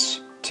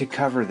 segments to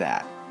cover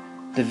that.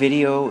 The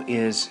video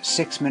is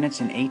 6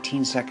 minutes and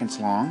 18 seconds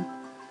long,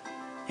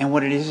 and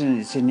what it is,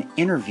 it's an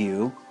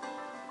interview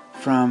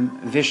from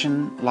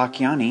Vishen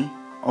Lakhiani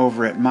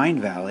over at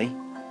Mindvalley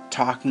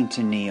talking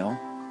to Neale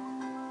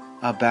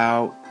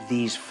about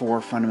these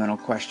 4 fundamental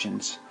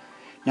questions.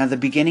 Now, the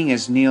beginning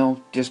is Neale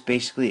just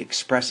basically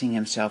expressing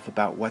himself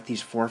about what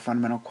these 4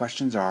 fundamental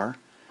questions are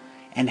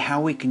and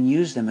how we can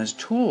use them as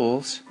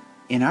tools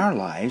in our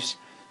lives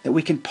that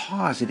we can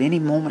pause at any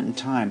moment in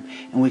time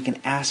and we can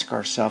ask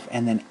ourselves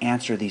and then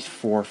answer these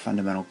 4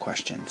 fundamental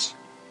questions.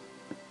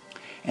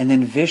 And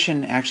then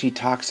Vishen actually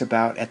talks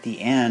about at the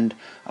end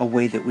a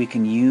way that we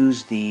can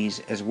use these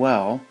as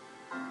well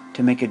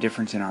to make a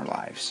difference in our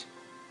lives.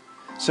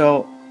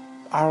 So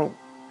I'll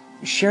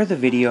share the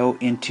video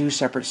in 2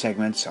 separate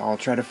segments. I'll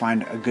try to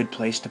find a good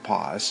place to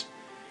pause,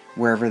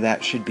 wherever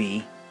that should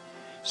be.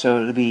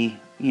 So it'll be,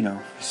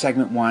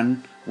 segment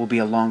 1 will be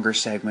a longer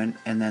segment,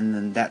 and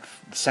then that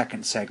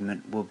second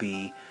segment will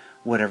be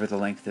whatever the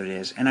length of it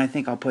is. And I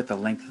think I'll put the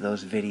length of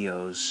those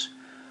videos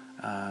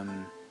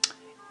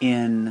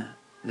in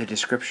the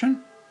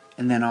description,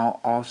 and then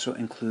I'll also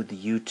include the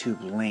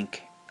YouTube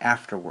link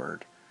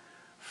afterward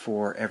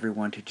for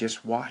everyone to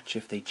just watch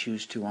if they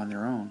choose to on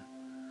their own.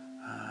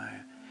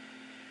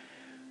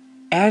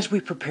 As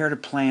we prepare to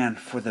plan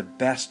for the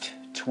best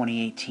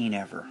 2018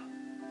 ever,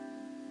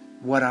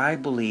 what I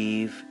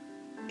believe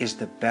is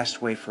the best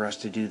way for us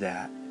to do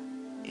that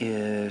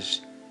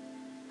is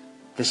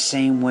the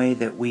same way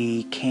that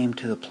we came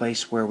to the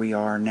place where we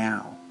are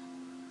now,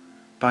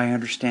 by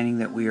understanding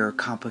that we are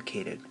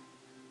complicated,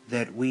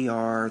 that we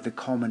are the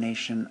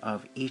culmination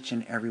of each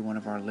and every one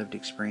of our lived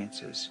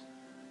experiences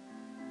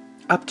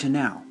up to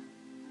now.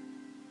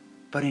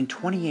 But in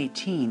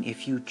 2018,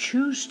 if you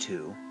choose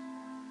to,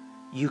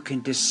 you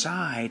can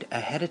decide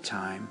ahead of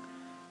time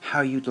how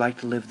you'd like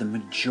to live the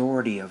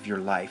majority of your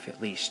life, at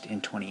least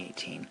in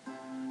 2018.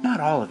 Not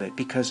all of it,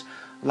 because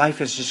life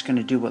is just going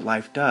to do what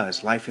life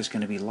does. Life is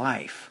going to be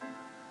life.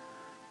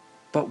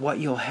 But what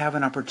you'll have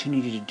an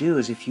opportunity to do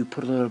is, if you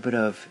put a little bit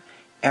of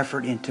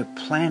effort into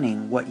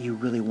planning what you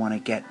really want to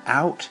get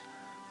out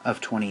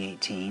of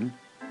 2018,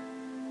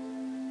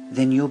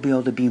 then you'll be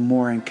able to be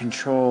more in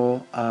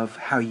control of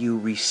how you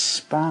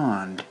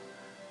respond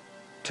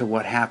to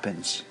what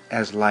happens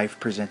as life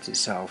presents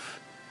itself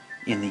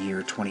in the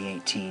year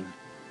 2018.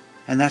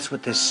 And that's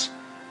what this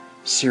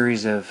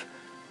series of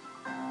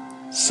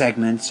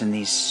segments and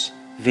these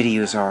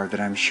videos are that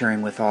I'm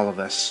sharing with all of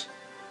us,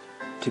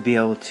 to be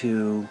able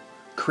to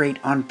create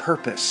on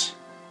purpose,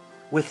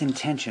 with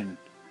intention,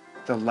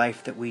 the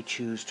life that we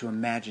choose to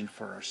imagine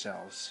for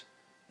ourselves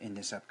in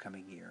this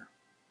upcoming year.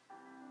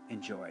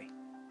 Enjoy.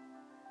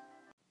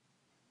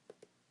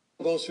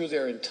 Go through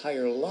their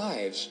entire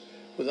lives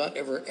without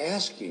ever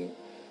asking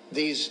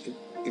these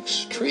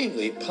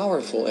extremely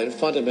powerful and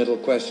fundamental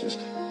questions.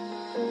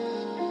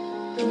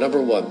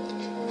 Number 1,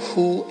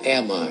 who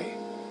am I?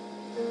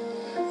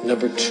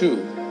 Number 2,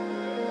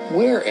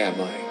 where am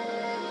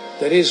I?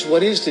 That is,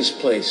 what is this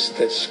place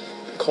that's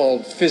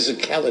called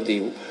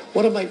physicality?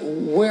 What am I?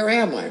 Where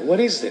am I?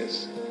 What is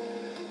this?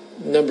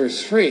 Number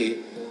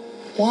 3,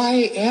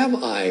 why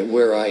am I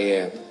where I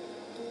am?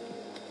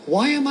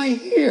 Why am I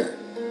here?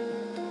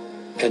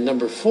 And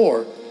number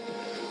 4,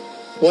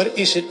 what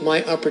is it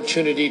my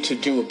opportunity to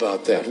do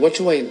about that? What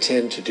do I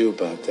intend to do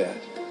about that?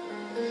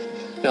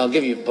 Now, I'll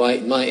give you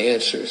my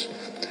answers.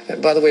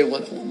 And by the way,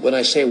 when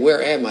I say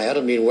where am I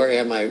don't mean where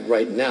am I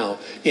right now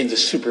in the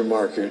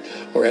supermarket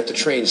or at the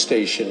train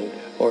station,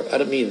 or I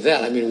don't mean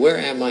that. I mean, where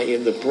am I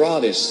in the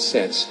broadest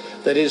sense?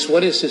 That is,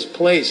 what is this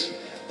place,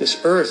 this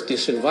earth,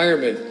 this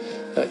environment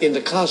in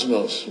the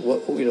cosmos?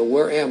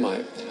 Where am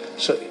I?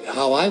 So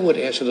how I would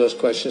answer those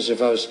questions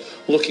if I was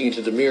looking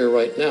into the mirror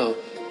right now,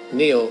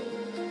 Neale,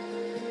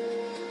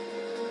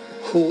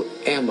 who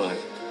am I?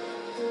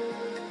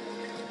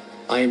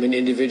 I am an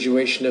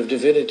individuation of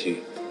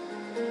divinity.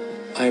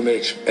 I am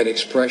an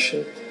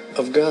expression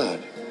of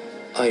God.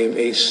 I am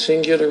a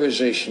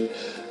singularization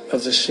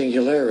of the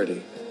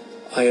singularity.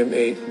 I am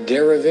a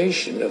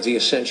derivation of the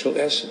essential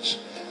essence.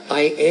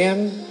 I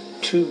am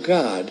to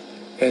God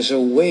as a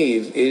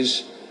wave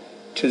is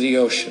to the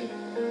ocean.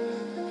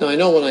 Now, I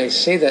know when I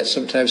say that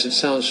sometimes it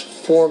sounds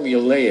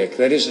formulaic.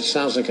 That is, it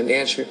sounds like an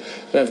answer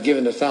that I've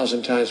given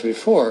 1,000 times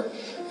before.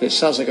 It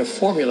sounds like a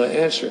formula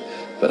answer.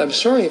 But I'm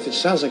sorry if it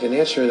sounds like an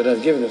answer that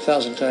I've given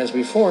 1,000 times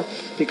before,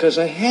 because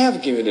I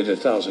have given it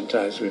 1,000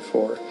 times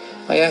before.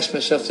 I ask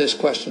myself this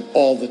question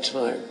all the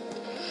time.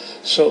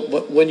 So,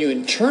 but when you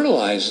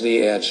internalize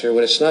the answer,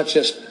 when it's not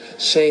just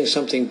saying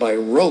something by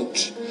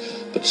rote,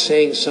 but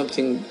saying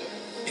something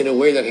in a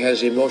way that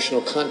has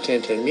emotional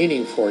content and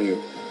meaning for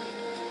you,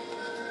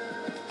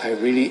 I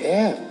really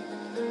am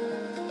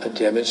a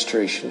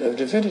demonstration of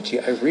divinity.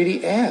 I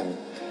really am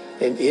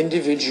an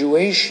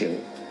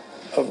individuation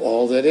of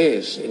all that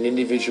is, an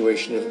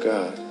individuation of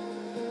God.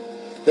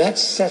 That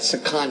sets a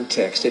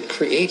context. It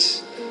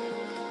creates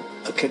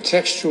a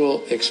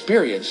contextual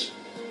experience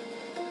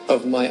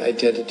of my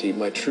identity,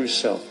 my true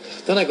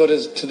self. Then I go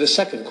to the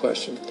second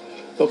question.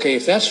 Okay,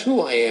 if that's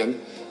who I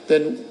am,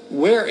 then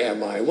where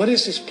am I? What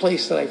is this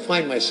place that I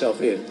find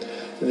myself in?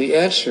 And the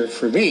answer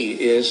for me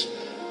is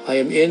I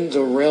am in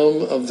the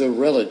realm of the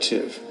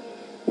relative,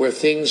 where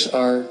things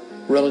are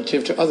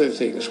relative to other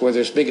things, where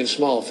there's big and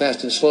small,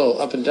 fast and slow,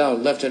 up and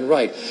down, left and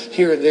right,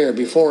 here and there,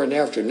 before and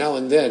after, now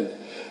and then,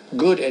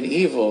 good and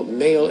evil,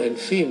 male and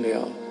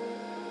female.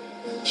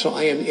 So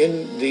I am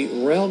in the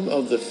realm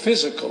of the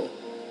physical,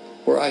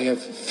 where I have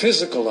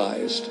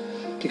physicalized,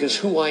 because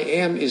who I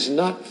am is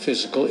not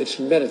physical, it's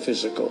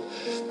metaphysical.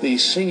 The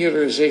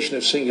singularization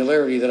of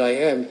singularity that I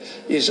am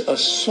is a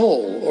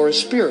soul, or a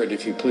spirit,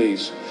 if you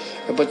please.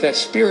 But that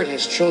spirit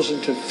has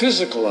chosen to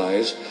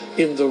physicalize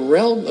in the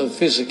realm of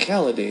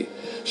physicality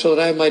so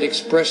that I might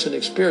express and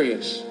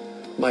experience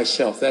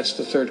myself. That's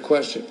the third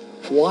question.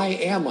 Why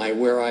am I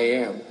where I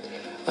am?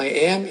 I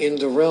am in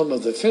the realm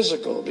of the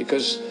physical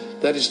because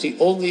that is the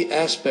only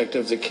aspect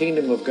of the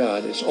kingdom of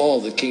God. It's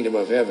all the kingdom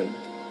of heaven.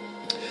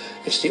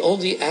 It's the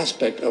only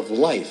aspect of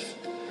life,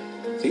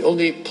 the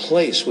only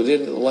place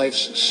within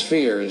life's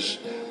spheres,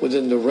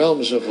 within the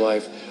realms of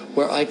life,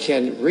 where I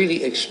can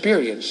really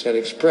experience and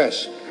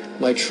express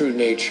my true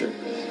nature.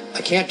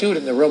 I can't do it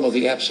in the realm of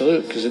the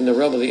absolute, because in the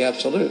realm of the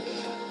absolute,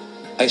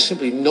 I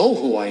simply know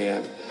who I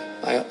am.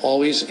 I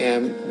always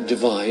am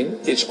divine.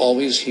 It's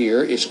always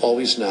here. It's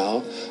always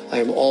now. I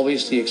am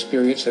always the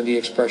experience and the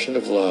expression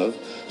of love.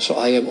 So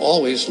I am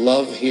always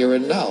love here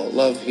and now,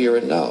 love here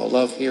and now,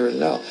 love here and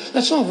now.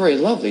 That's all very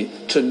lovely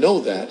to know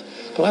that,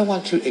 but I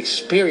want to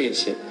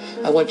experience it.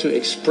 I want to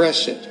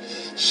express it.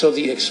 So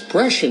the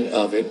expression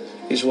of it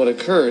is what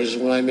occurs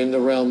when I'm in the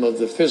realm of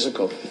the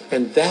physical.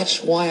 And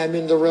that's why I'm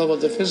in the realm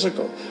of the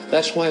physical.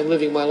 That's why I'm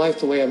living my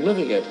life the way I'm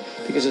living it,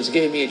 because it's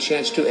giving me a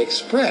chance to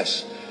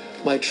express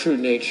my true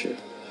nature.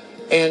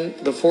 And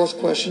the fourth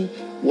question,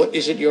 what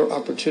is it your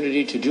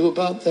opportunity to do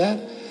about that?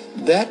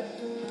 That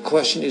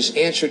question is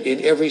answered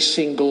in every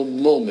single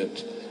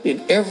moment,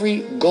 in every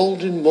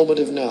golden moment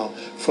of now,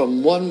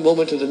 from one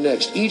moment to the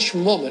next. Each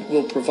moment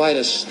will provide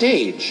a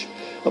stage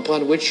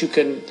upon which you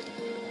can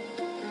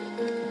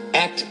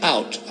act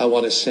out, I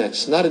want to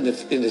sense, not in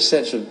the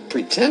sense of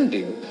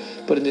pretending,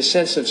 but in the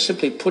sense of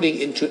simply putting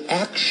into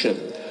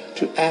action,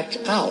 to act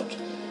out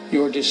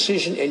your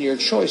decision and your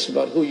choice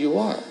about who you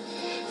are.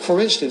 For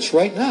instance,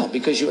 right now,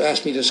 because you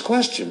asked me this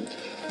question,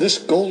 this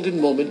golden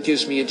moment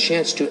gives me a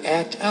chance to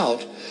act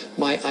out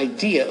my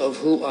idea of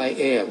who I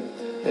am.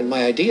 And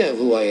my idea of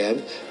who I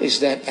am is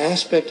that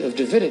aspect of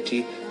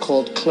divinity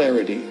called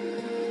clarity.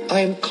 I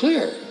am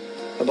clear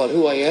about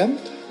who I am,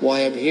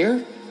 why I'm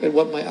here, and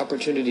what my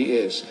opportunity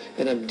is.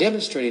 And I'm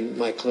demonstrating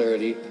my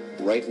clarity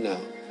right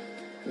now.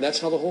 And that's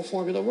how the whole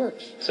formula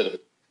works.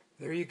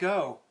 There you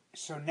go.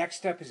 So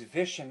next up is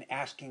Vishen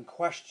asking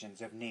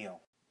questions of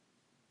Neil.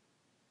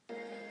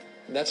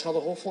 And that's how the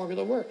whole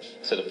formula works.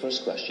 So the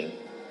first question,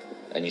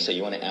 and you say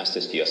you want to ask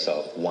this to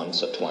yourself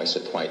once or twice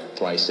or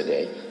thrice a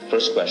day.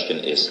 First question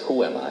is,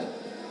 who am I?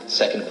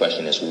 Second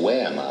question is,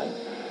 where am I?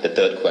 The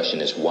third question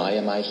is, why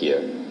am I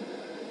here?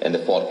 And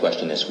the fourth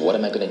question is, what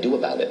am I going to do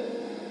about it?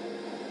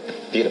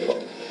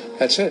 Beautiful.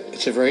 That's it.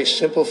 It's a very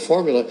simple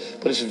formula,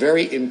 but it's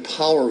very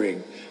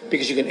empowering,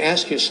 because you can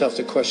ask yourself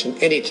the question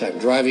anytime,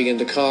 driving in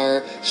the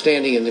car,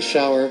 standing in the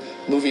shower,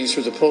 moving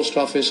through the post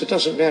office. It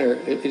doesn't matter.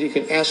 You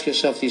can ask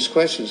yourself these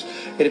questions,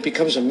 and it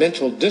becomes a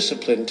mental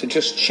discipline to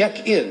just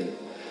check in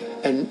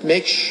and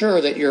make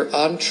sure that you're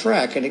on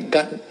track and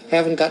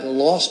haven't gotten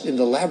lost in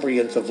the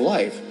labyrinth of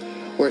life,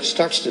 where it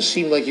starts to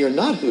seem like you're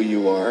not who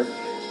you are,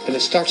 and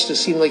it starts to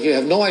seem like you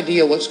have no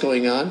idea what's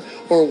going on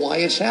or why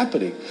it's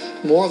happening.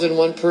 More than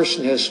one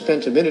person has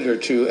spent a minute or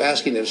two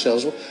asking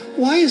themselves,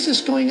 why is this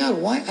going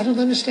on? Why? I don't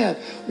understand.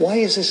 Why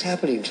is this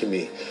happening to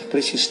me? But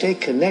as you stay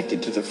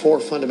connected to the four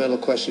fundamental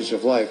questions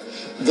of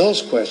life,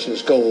 those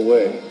questions go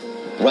away.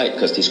 Right,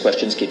 because these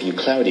questions give you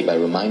clarity by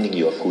reminding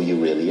you of who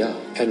you really are.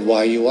 And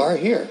why you are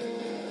here.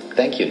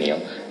 Thank you,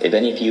 Neil. If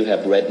any of you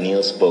have read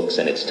Neil's books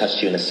and it's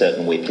touched you in a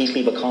certain way, please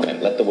leave a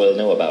comment. Let the world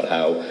know about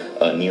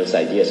how Neil's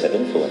ideas have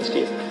influenced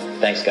you.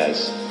 Thanks,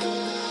 guys.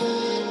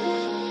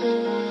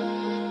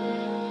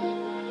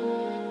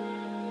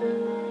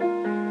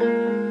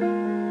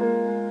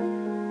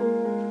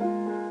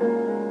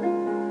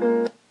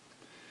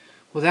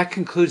 Well, that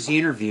concludes the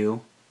interview,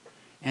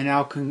 and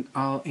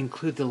I'll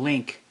include the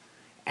link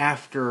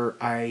after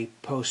I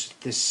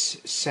post this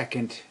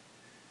second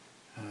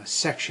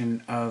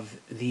section of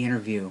the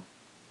interview.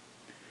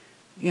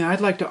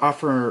 I'd like to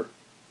offer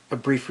a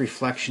brief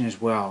reflection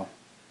as well.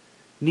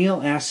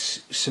 Neil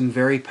asks some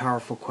very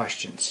powerful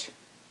questions,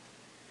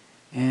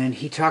 and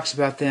he talks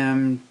about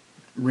them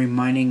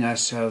reminding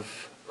us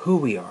of who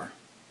we are.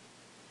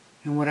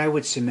 And what I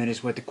would submit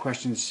is what the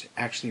questions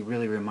actually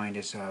really remind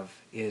us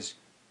of is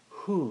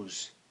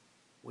whose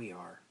we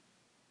are.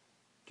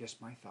 Just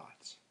my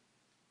thoughts.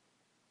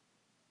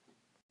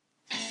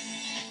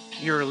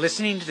 You're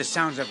listening to the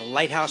sounds of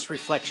Lighthouse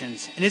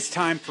Reflections, and it's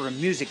time for a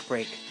music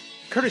break,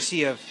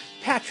 courtesy of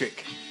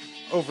Patrick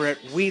over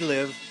at We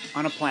Live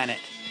on a Planet.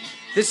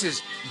 This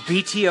is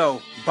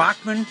BTO,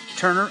 Bachman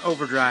Turner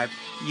Overdrive.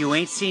 You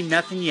ain't seen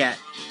nothing yet.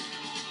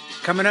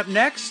 Coming up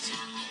next,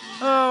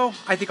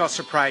 I think I'll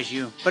surprise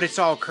you, but it's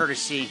all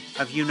courtesy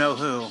of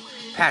you-know-who,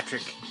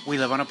 Patrick, We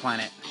Live on a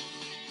Planet.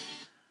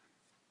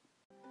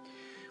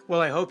 Well,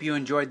 I hope you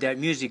enjoyed that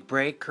music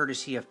break,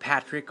 courtesy of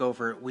Patrick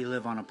over at We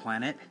Live on a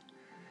Planet.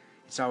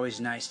 It's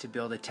always nice to be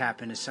able to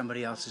tap into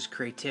somebody else's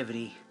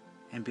creativity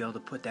and be able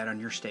to put that on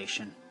your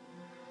station.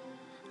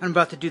 I'm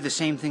about to do the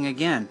same thing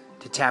again,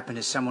 to tap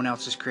into someone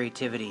else's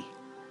creativity.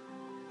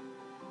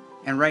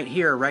 And right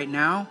here, right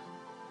now,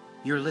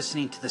 you're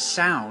listening to the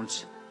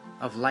sounds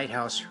of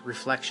Lighthouse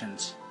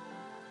Reflections.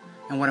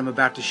 And what I'm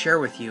about to share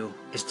with you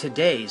is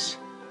today's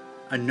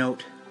A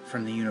Note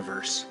from the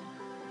Universe.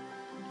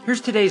 Here's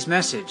today's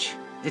message.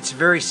 It's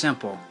very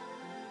simple,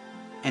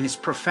 and it's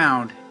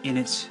profound in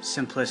its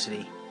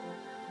simplicity.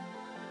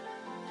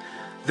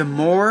 The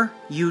more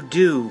you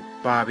do,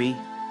 Bobby,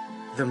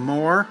 the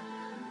more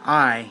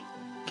I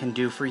can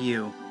do for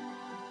you.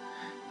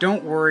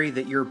 Don't worry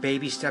that your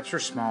baby steps are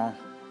small.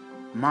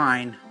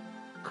 Mine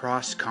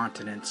cross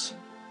continents.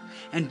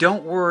 And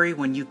don't worry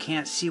when you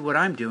can't see what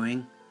I'm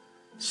doing.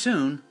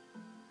 Soon,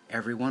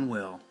 everyone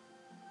will.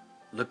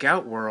 Look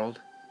out, world,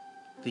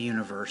 the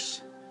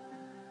universe.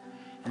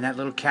 And that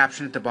little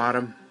caption at the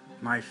bottom,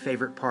 my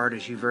favorite part,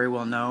 as you very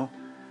well know,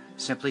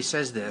 simply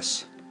says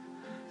this: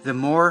 the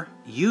more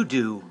you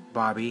do,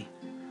 Bobby,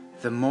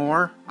 the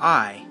more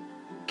I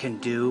can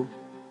do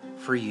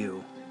for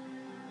you.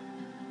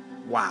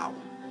 Wow.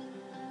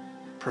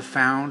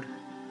 Profound,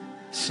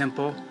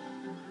 simple,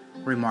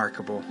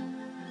 remarkable.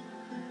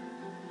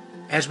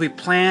 As we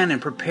plan and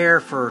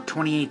prepare for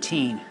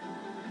 2018,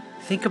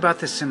 think about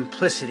the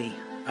simplicity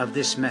of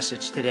this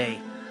message today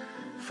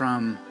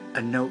from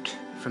A Note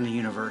from the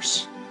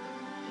Universe,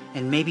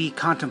 and maybe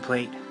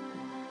contemplate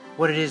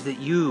what it is that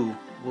you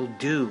will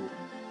do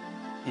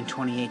in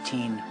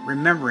 2018,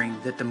 remembering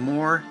that the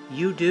more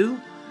you do,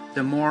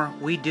 the more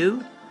we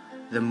do,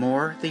 the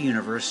more the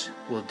universe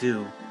will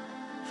do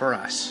for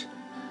us.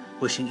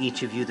 Wishing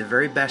each of you the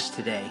very best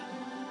today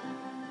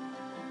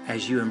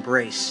as you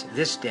embrace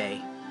this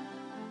day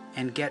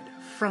and get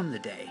from the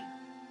day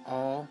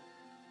all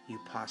you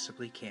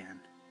possibly can.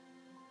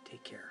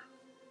 Take care.